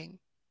feeling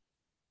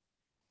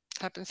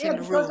happens Yeah, in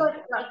the because room.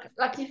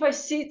 like if I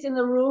sit in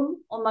the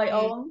room on my Mm.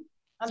 own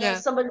and then Yeah,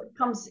 somebody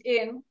comes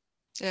in,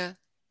 yeah,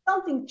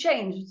 something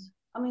changed.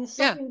 I mean, yeah,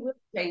 something will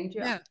change.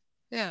 Yeah. yeah,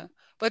 yeah.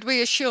 But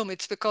we assume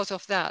it's because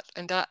of that,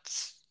 and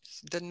that's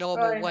the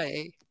normal Right.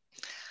 way.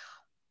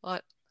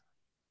 But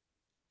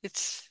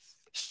it's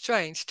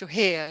strange to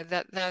hear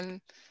that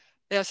then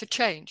there's a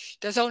change.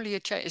 There's only a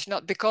change. It's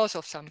not because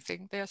of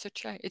something. There's a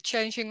change. It's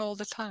changing all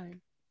the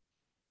time.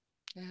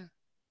 Yeah.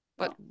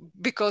 But Well,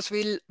 because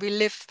we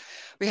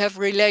have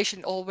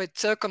relation all with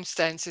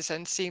circumstances,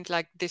 and seems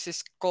like this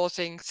is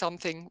causing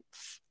something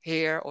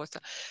here or so.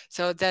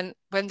 So then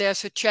when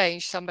there's a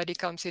change, somebody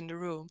comes in the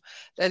room,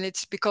 then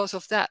it's because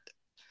of that.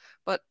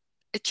 But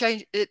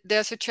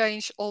there's a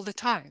change all the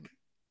time.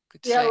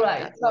 Could yeah, say it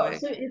right. that So way.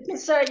 so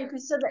you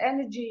could say the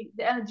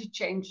energy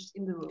changed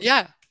in the room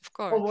Yeah, of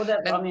course. or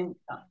whatever. I And mean,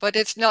 but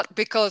it's not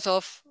because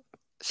of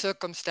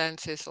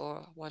circumstances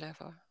or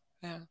whatever.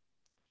 Yeah.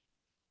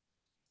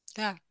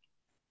 Yeah.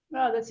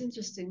 Yeah, that's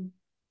interesting.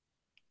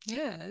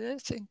 Yeah,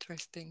 that's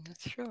interesting.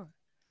 That's sure.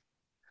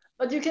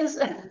 But you can,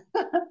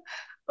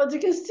 but you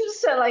can still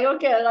say like,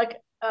 okay,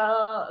 like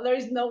there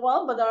is no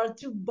one, but there are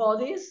two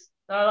bodies.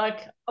 There are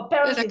like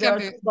Yeah, apparently that there can are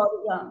be. two bodies.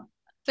 Yeah,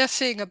 They're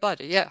seeing a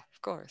body. Yeah,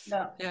 of course.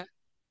 yeah, Yeah,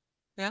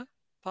 yeah.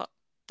 But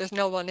there's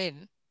no one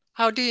in.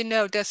 How do you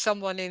know there's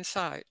someone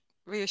inside?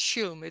 We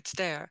assume it's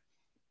there.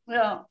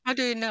 yeah. How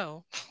do you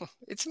know?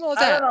 It's more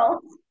I don't that.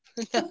 know.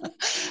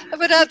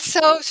 But that's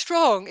so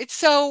strong. It's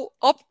so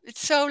up.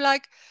 It's so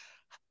like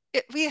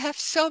we have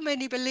so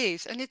many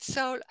beliefs, and it's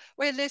so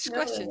when there's Yeah,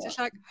 yeah, questions, yeah. it's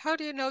like, how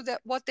do you know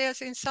that what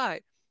there's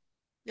inside?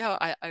 Yeah,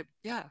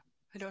 yeah,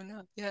 I don't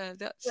know. Yeah,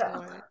 that's the Yeah.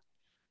 way.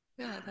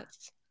 Yeah,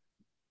 that's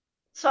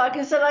So I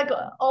can say like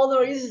all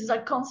there is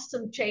like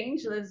constant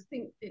change. There's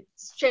thing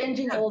it's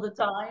changing yeah, all the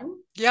time.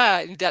 yeah,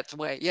 in that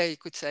way. Yeah, you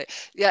could say.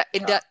 Yeah,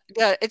 in Yeah, that.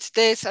 Yeah, it's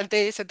this and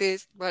this and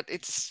this, but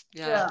it's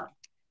yeah, yeah.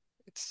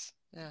 it's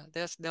yeah.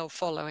 There's no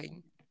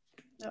following.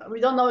 Yeah. We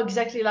don't know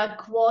exactly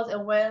like what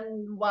and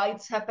when, why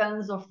it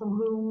happens, or from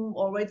whom,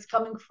 or where it's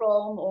coming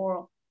from,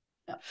 or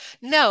yeah.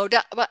 No,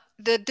 that but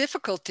the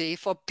difficulty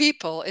for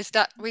people is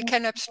that we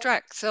can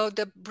abstract. So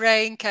the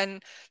brain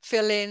can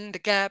fill in the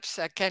gaps,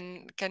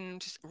 can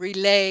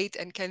relate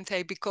and can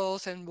say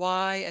because and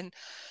why, and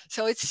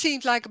so it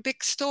seems like a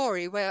big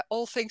story where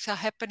all things are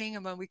happening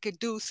and when we could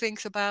do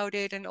things about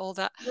it and all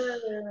that. Yeah,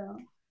 yeah,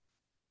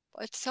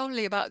 It's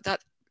only about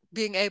that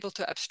being able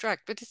to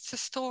abstract, but it's a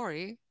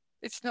story.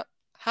 It's not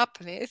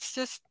happening. It's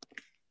just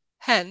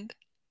hand.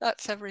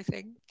 That's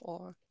everything,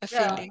 or a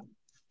yeah. feeling.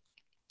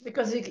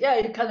 Because yeah,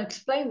 you can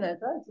explain that.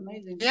 That's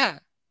amazing. Yeah,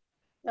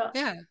 Yeah,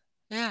 yeah,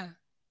 yeah.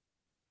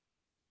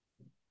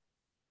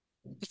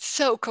 It's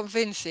so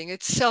convincing.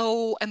 It's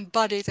so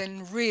embodied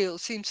and real,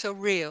 seems so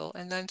real.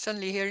 And then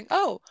suddenly hearing,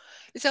 oh,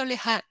 it's only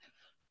hand.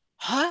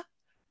 Huh?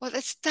 Well,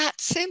 it's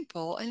that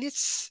simple. And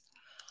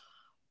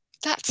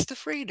that's the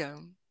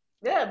freedom.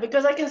 yeah.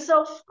 Because I can say,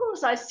 of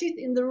course, I sit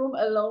in the room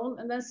alone,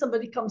 and then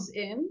somebody comes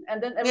in,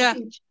 and then Yeah,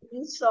 everything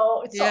changes.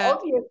 So it's so yeah,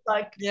 obvious,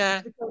 like it's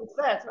yeah, because of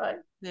that, right?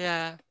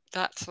 yeah.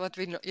 That's what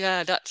we know.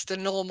 Yeah, that's the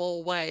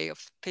normal way of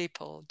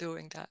people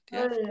doing that. Yeah,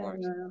 Yeah, of yeah, course.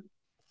 yeah.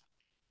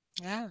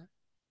 Yeah.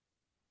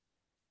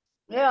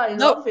 Yeah, I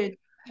No, love it.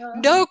 Yeah.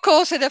 no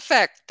cause and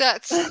effect.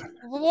 That's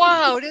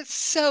wow, that's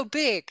so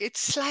big.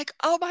 It's like,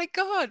 oh my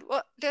God,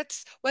 what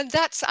that's when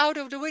that's out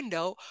of the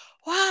window.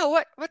 Wow,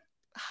 what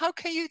how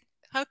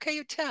can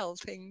you tell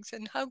things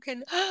and how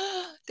can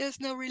there's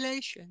no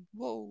relation.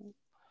 Whoa.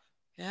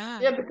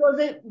 Yeah. Yeah,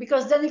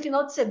 because then you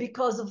cannot say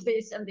because of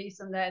this and this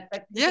and that.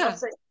 Like you cannot Yeah.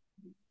 say.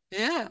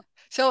 Yeah.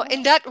 So in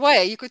Oh, that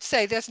way you could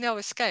say there's no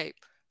escape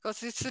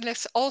because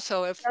it's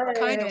also a yeah, yeah,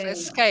 kind yeah, of yeah, yeah.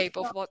 escape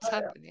of No, what's oh, yeah.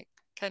 happening.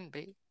 Can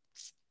be.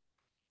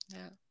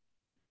 Yeah.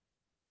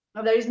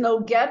 And there is no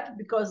gap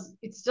because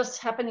it's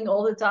just happening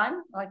all the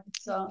time. Like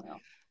it's yeah.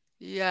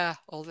 Yeah,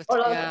 all the Or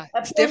like yeah.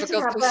 It's appears to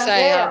difficult to happen.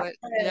 say Yeah, how yeah, it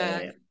yeah, yeah,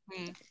 yeah. yeah.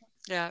 Mm,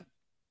 yeah.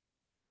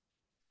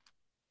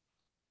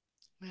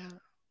 Yeah.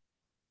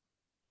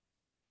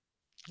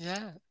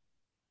 Yeah.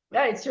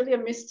 Yeah, it's really a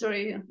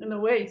mystery. In a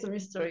way, it's a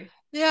mystery.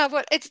 Yeah,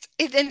 but it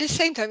at the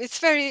same time it's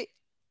very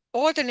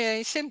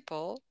ordinary,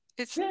 simple.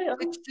 Yeah, yeah,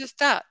 It's just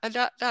that and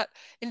that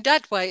in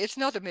that way it's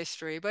not a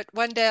mystery. But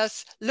when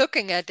there's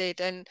looking at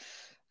it and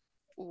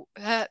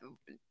uh,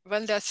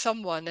 when there's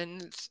someone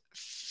and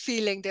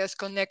feeling there's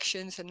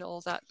connections and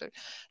all that,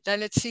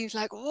 then it seems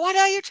like what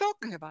are you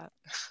talking about?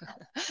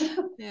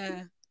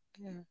 Yeah,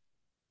 yeah.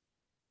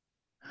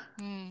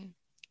 Mm.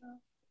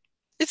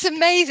 It's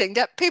amazing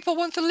that people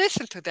want to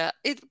listen to that.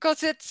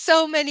 Because it's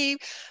so many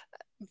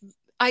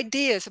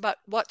ideas about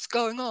what's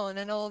going on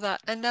and all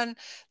that, and then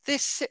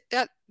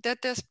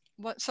that there's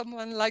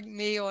someone like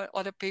me or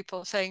other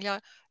people saying, yeah,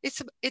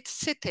 it's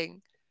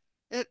sitting.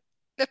 That,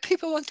 that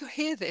people want to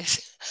hear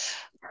this,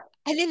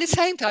 and in the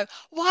same time,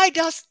 why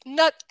does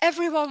not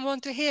everyone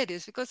want to hear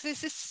this? Because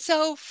this is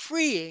so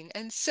freeing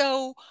and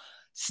so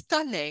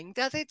stunning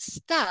that it's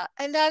that,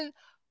 and then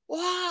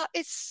wow,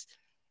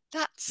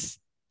 that's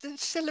the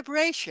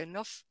celebration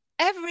of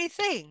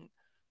everything.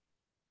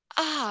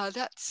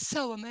 That's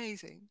so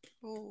amazing.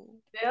 Oh.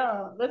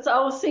 yeah. That's I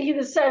was thinking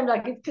the same.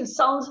 Like it can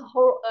sound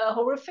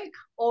horrific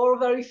or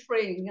very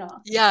freeing. Yeah,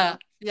 Yeah,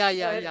 yeah. yeah,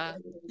 yeah, Yeah, yeah.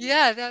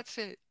 Yeah, that's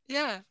it.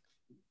 Yeah,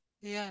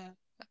 yeah,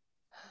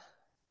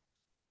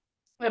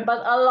 yeah, but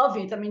I love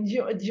it. I mean,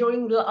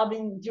 during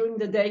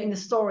the day in the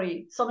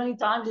story, so many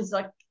times it's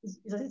like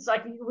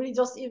you really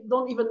just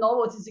don't even know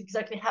what is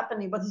exactly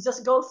happening, but you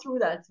just go through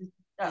that.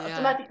 Yeah, yeah,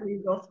 automatically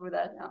you go through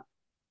that. Yeah,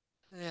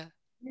 yeah.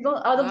 you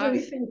don't. I don't Wow. really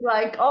think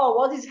like, oh,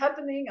 what is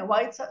happening and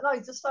why it's no.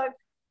 It's just like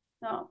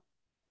no,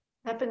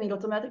 happening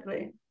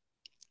automatically.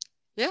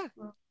 Yeah,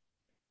 Yeah,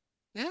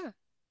 yeah.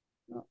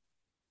 yeah.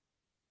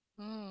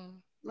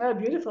 Mm. Yeah,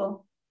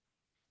 beautiful.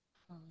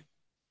 Mm.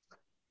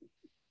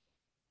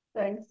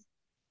 Thanks.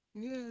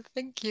 Yeah,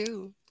 thank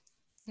you.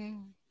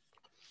 Mm.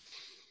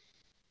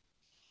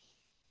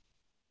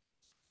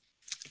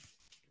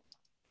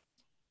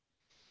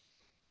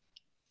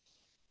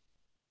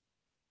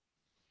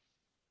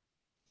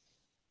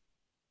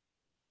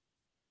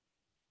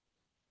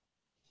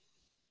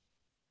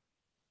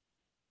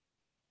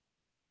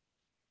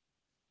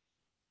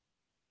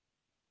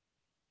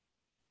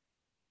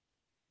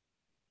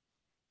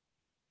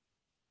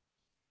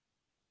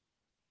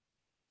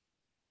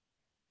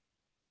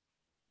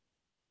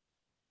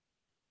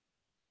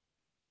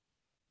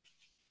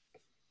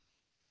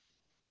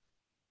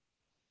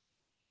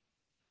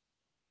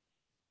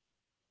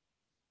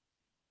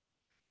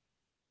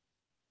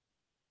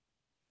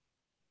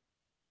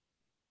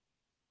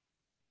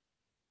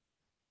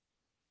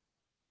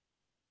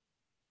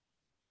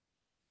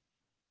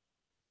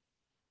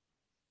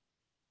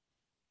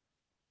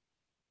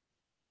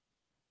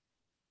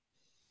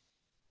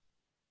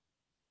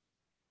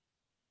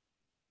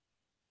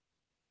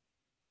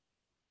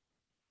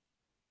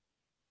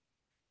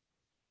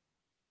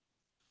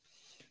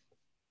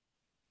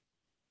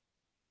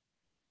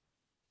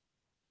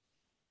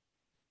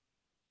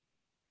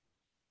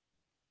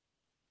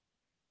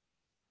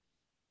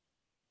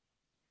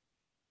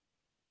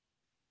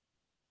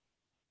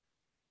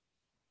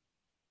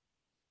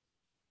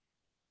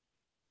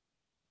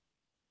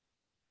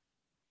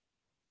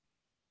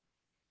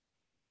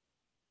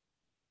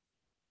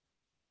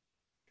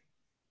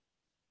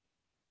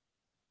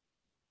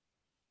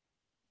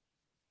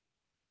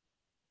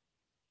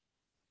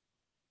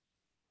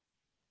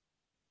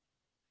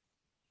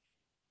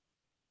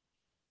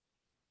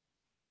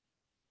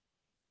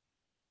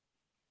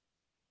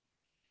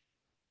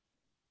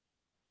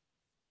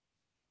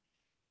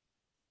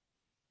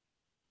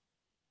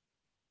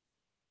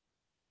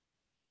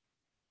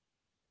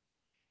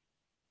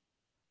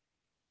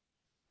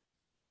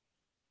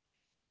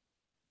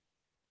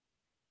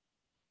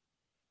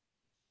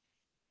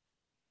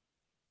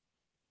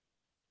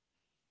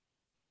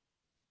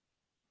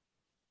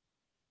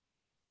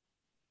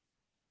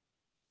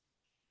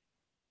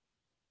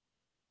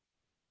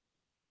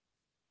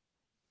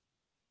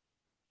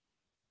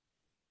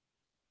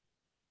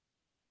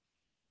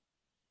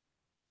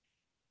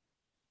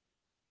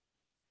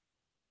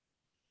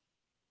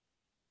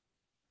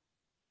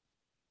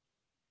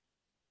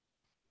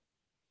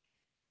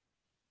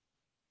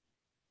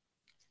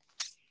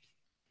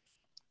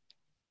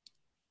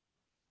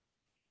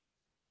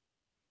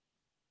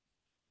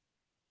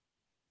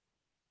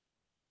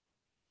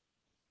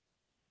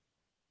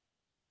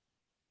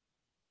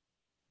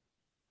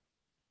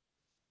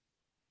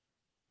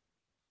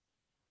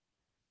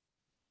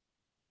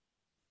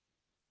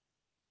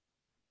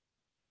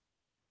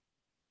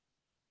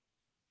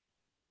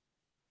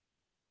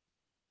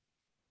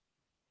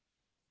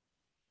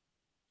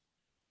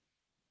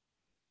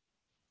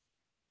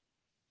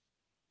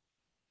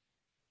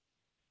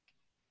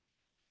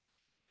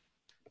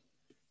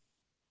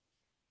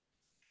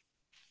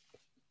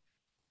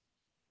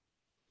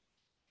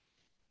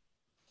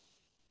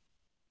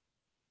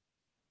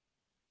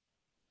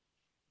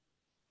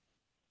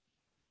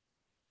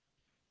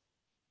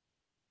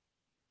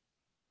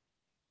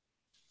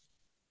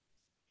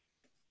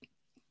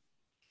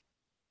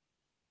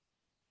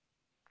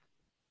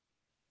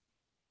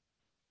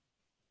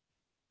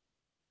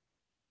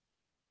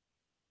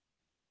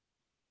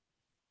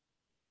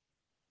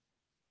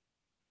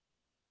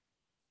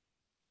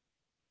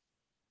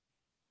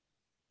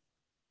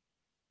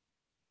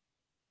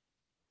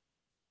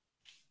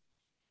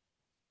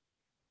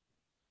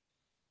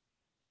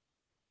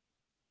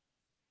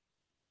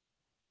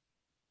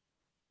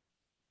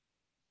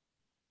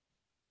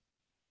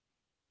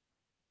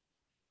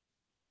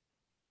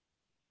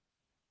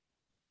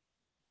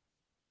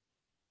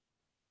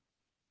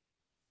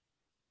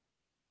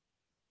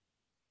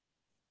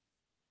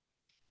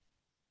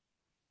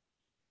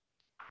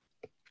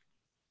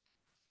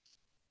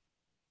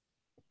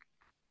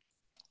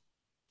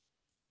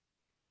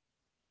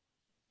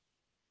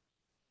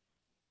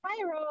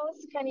 Hi,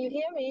 Rose. Can you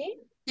hear me?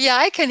 Yeah,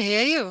 I can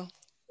hear you.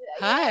 Yes.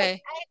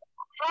 Hi.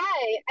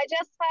 Hi. I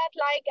just felt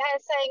like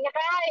saying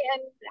hi,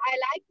 and I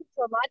like you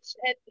so much,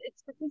 and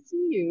it's good to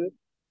see you.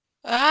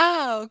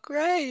 Wow,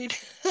 great.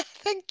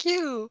 Thank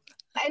you.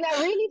 And I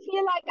really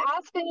feel like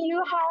asking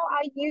you, how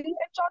are you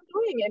and John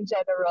doing in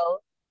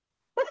general?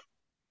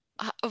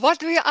 What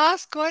do you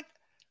ask? What?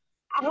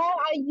 How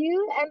are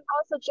you and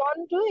also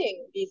John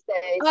doing these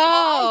days?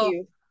 How are Oh,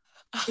 you?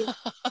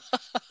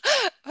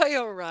 oh,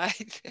 you're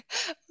right.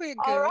 We're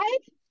All good. right?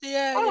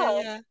 Yeah, yeah,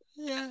 Oh, yeah,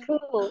 yeah.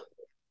 cool.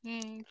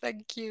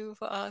 Thank you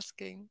for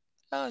asking.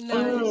 Oh, nice.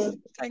 Mm.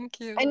 Thank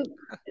you.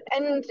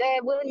 And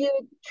will you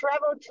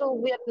travel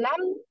to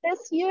Vietnam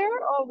this year,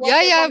 or was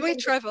Yeah, there yeah, we something?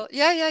 travel.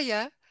 Yeah, yeah,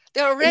 yeah.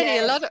 There are already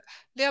a Yes. lot of,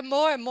 there are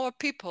more and more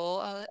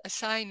people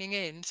signing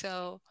in,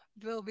 so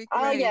it will be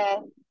Oh, great. yeah.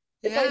 So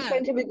it's Yeah,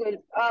 going to be good.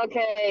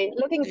 Okay.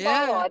 Looking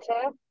yeah, forward,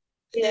 huh?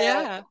 Yeah.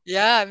 yeah,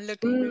 yeah. I'm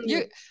looking.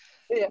 Mm.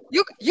 Yeah.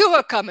 You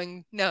are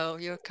coming. No,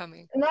 you're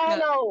coming. No, No.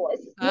 no, no,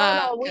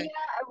 Ah, no. okay.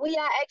 We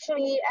are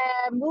actually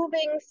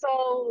moving,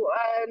 so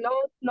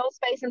no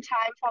space and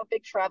time for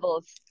big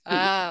travels.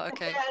 Ah,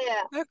 okay.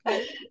 Yeah, yeah,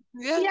 Okay.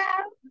 Yeah.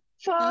 yeah.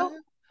 So Uh,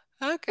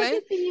 good to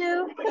okay. see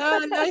you.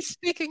 Nice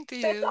speaking to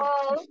That's you.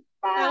 all.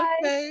 Bye.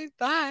 Okay.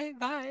 Bye.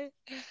 Bye.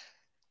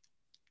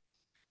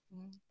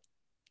 Mm.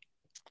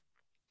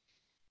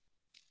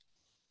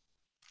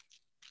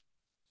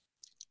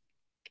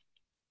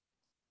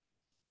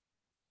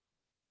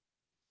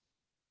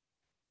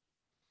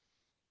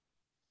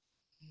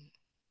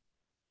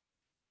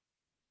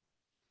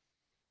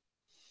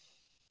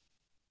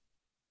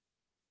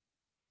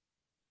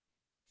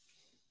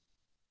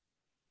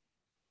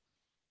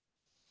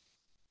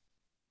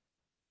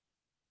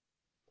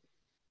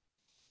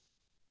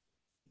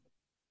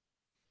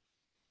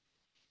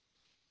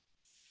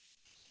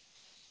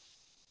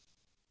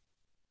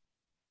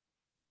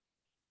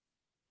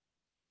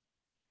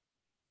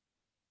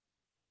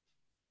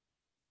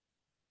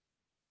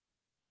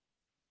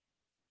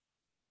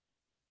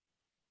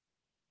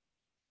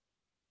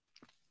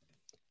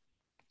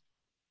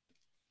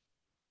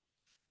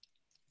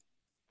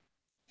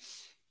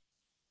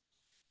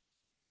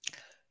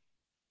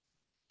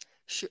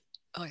 Sure.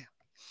 Oh yeah.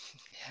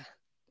 Yeah.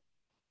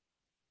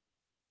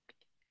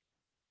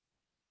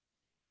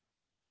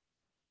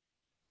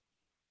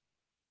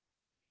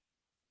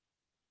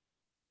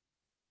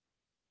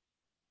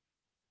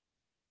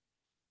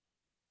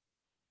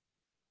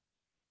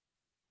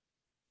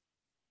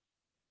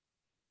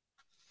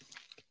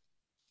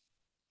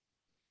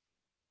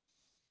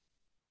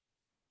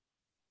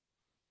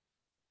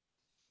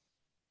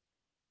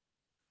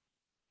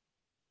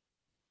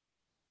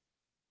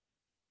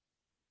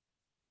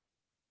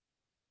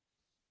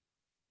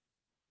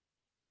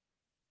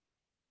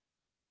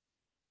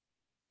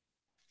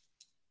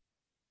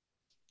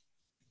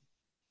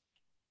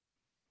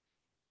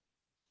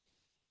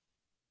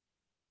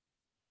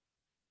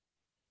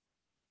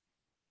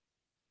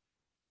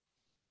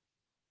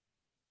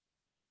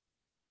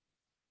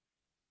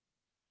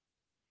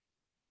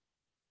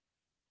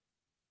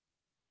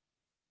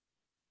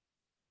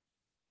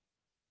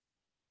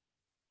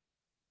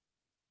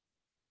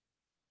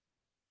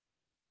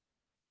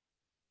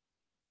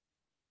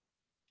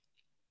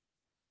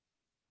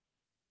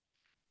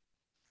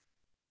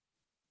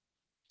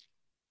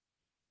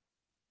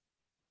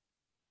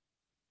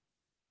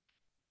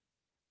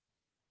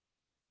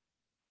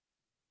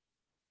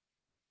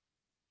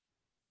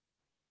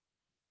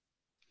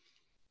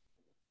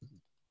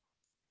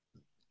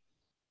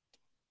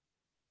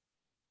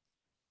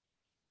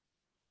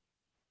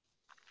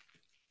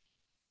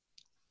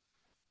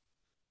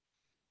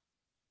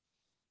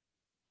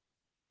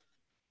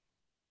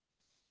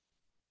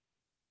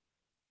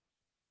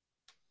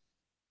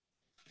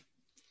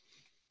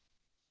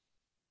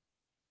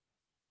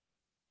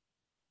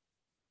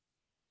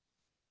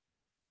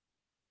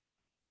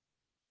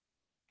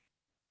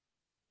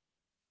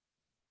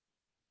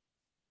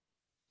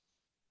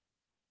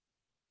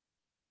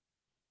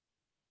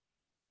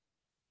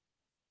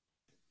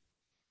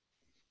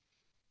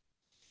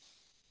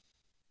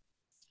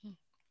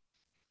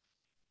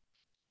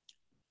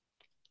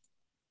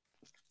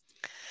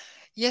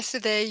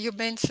 Yesterday you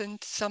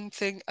mentioned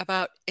something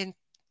about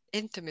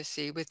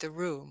intimacy with the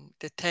room,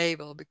 the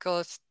table,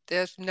 because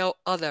there's no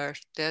other.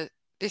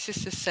 This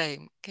is the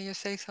same. Can you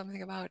say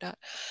something about that?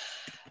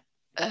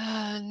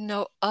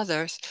 No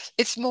others.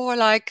 It's more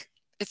like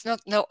it's not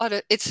no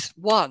other. It's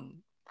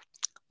one.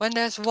 When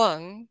there's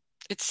one,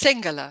 it's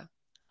singular.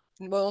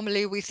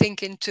 Normally we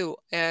think in two.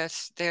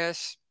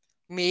 There's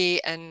me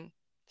and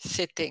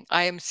sitting.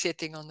 I am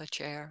sitting on the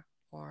chair,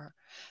 or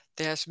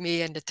there's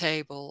me and the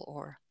table,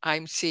 or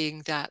I'm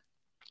seeing that.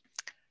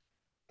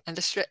 And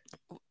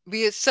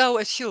we so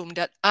assume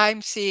that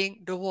I'm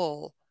seeing the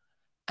wall,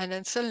 and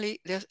then suddenly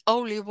there's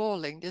only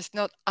walling. There's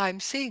not I'm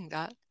seeing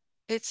that.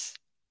 It's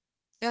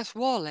there's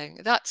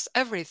walling. That's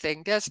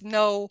everything. There's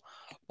no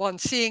one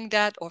seeing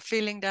that or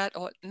feeling that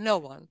or no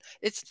one.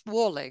 It's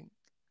walling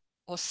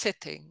or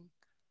sitting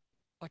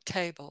or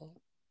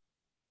table.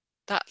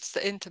 That's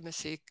the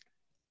intimacy.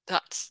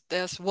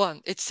 There's one,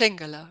 it's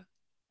singular.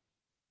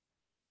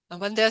 And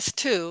when there's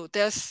two,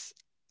 there's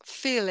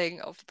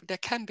feeling of, there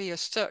can be a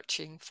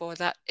searching for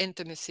that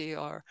intimacy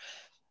or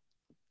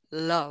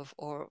love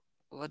or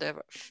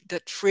whatever,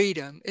 that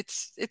freedom.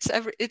 It's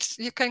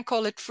you can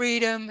call it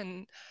freedom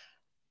and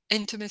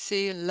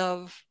intimacy and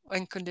love,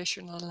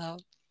 unconditional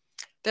love.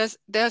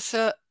 There's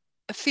a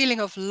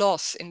feeling of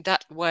loss in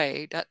that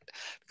way, that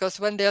because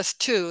when there's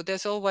two,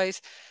 there's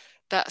always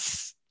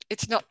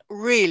it's not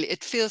really,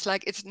 it feels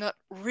like it's not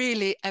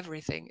really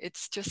everything.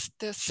 It's just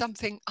there's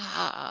something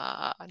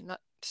not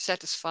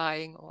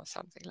satisfying or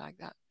something like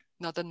that,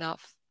 not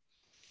enough.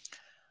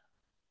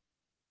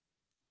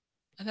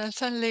 And then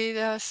suddenly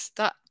there's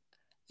that,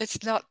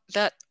 it's not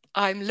that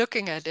I'm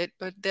looking at it,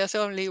 but there's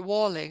only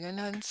walling, and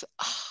then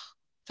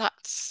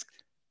that's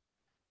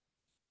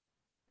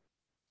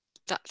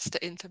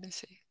the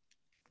intimacy.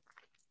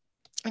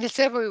 And it's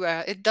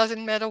everywhere. It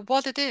doesn't matter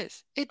what it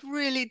is. It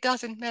really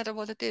doesn't matter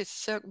what it is.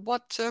 So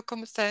what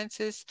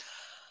circumstances,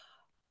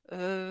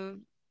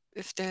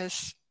 if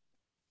there's,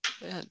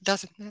 it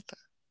doesn't matter.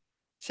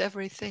 It's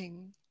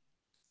everything.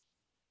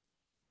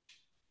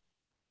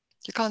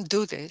 You can't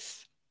do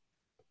this.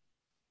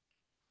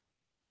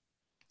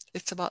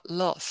 It's about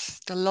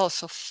loss, the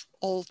loss of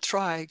all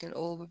trying and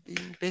all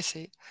being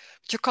busy.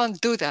 But you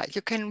can't do that.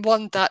 You can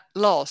want that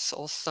loss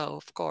also,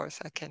 of course,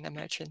 I can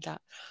imagine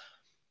that.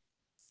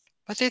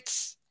 But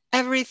it's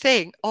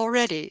everything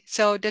already.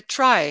 So the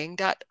trying,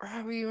 that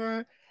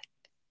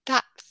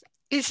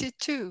is it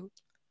too.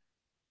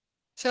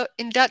 So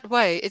in that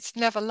way, it's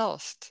never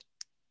lost.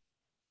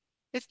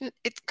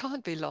 It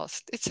can't be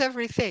lost. It's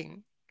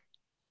everything.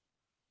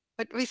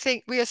 But we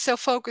think we are so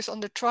focused on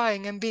the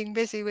trying and being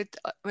busy with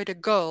a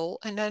goal,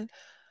 and then,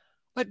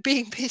 but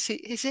being busy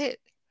is it.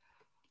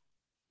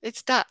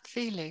 It's that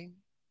feeling,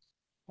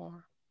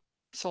 or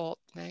thought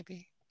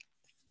maybe.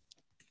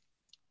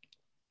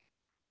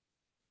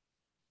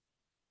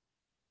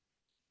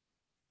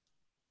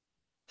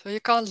 So you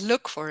can't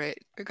look for it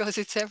because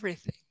it's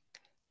everything.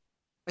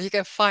 Or you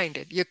can find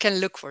it. You can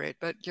look for it,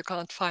 but you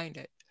can't find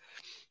it,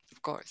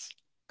 of course.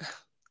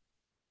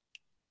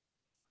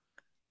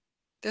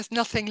 There's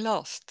nothing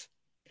lost.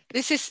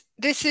 This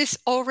is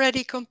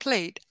already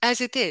complete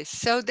as it is.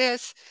 So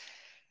there's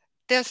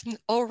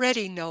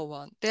already no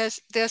one.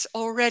 There's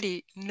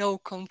already no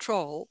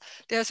control.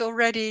 There's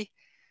already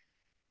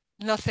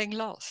nothing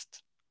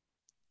lost.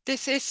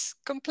 This is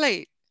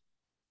complete.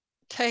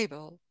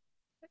 Table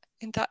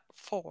in that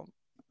form.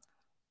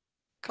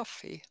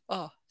 Coffee.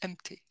 Oh,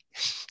 empty.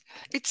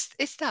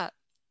 It's that.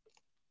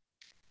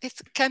 It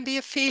can be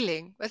a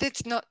feeling, but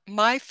it's not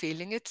my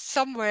feeling. It's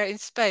somewhere in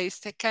space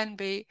there can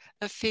be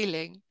a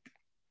feeling.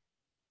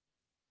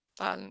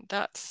 And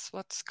that's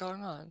what's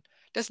going on.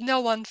 There's no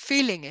one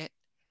feeling it.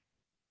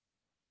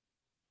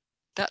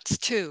 That's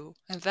two.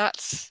 And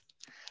that's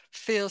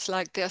feels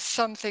like there's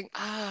something,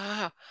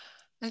 and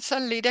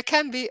suddenly there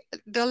can be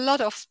a lot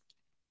of,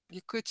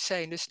 you could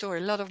say in the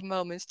story, a lot of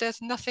moments,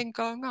 there's nothing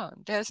going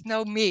on. There's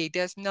no me.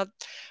 There's not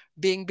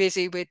being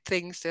busy with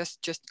things. There's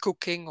just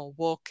cooking or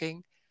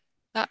walking.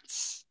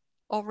 That's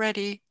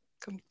already,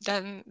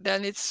 then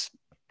it's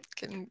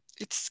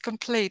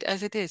complete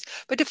as it is.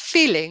 But the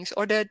feelings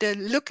or the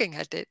looking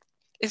at it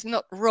is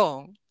not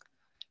wrong,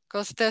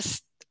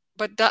 because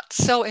but that's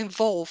so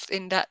involved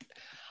in that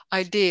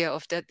idea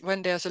of that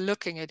when there's a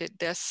looking at it,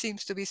 there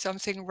seems to be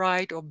something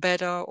right or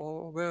better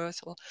or worse,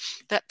 or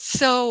that's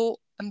so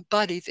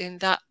embodied in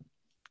that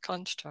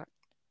construct.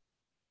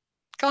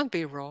 Can't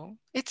be wrong.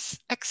 It's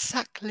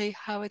exactly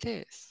how it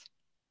is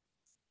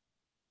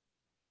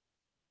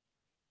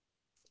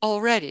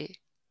already.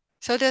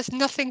 So there's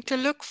nothing to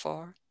look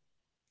for.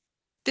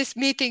 This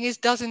meeting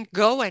doesn't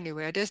go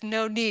anywhere. There's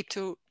no need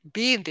to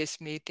be in this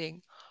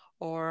meeting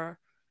or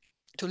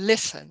to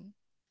listen.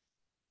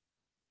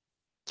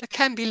 There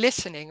can be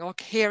listening or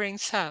hearing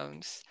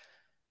sounds.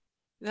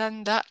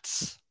 Then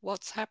that's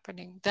what's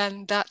happening.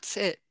 Then that's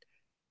it.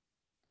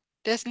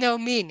 There's no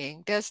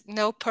meaning. There's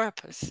no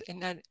purpose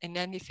in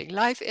anything.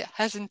 Life, it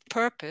hasn't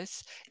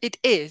purpose. It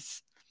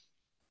is.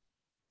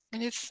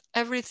 And it's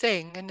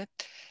everything. And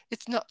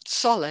it's not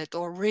solid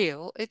or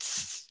real.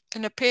 It's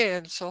an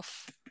appearance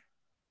of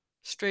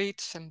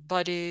streets and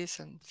bodies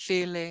and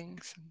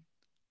feelings and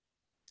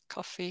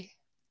coffee.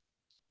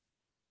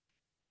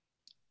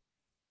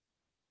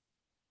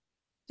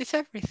 It's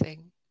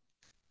everything.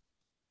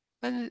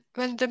 When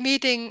the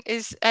meeting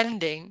is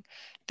ending,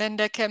 then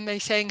they can be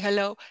saying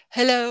hello,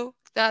 hello,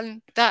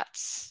 then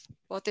that's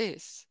what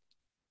is.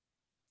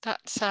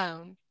 That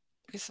sound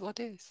is what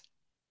is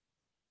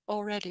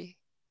already.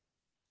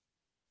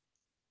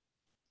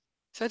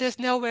 So there's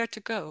nowhere to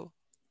go.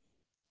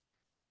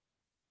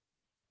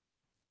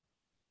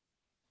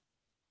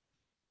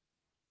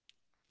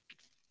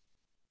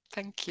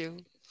 Thank you.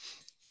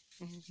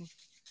 Mm-hmm.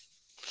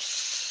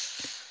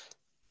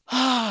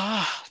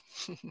 Ah.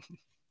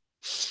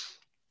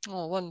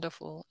 Oh,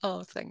 wonderful.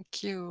 Oh,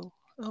 thank you.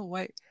 Oh,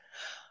 wait.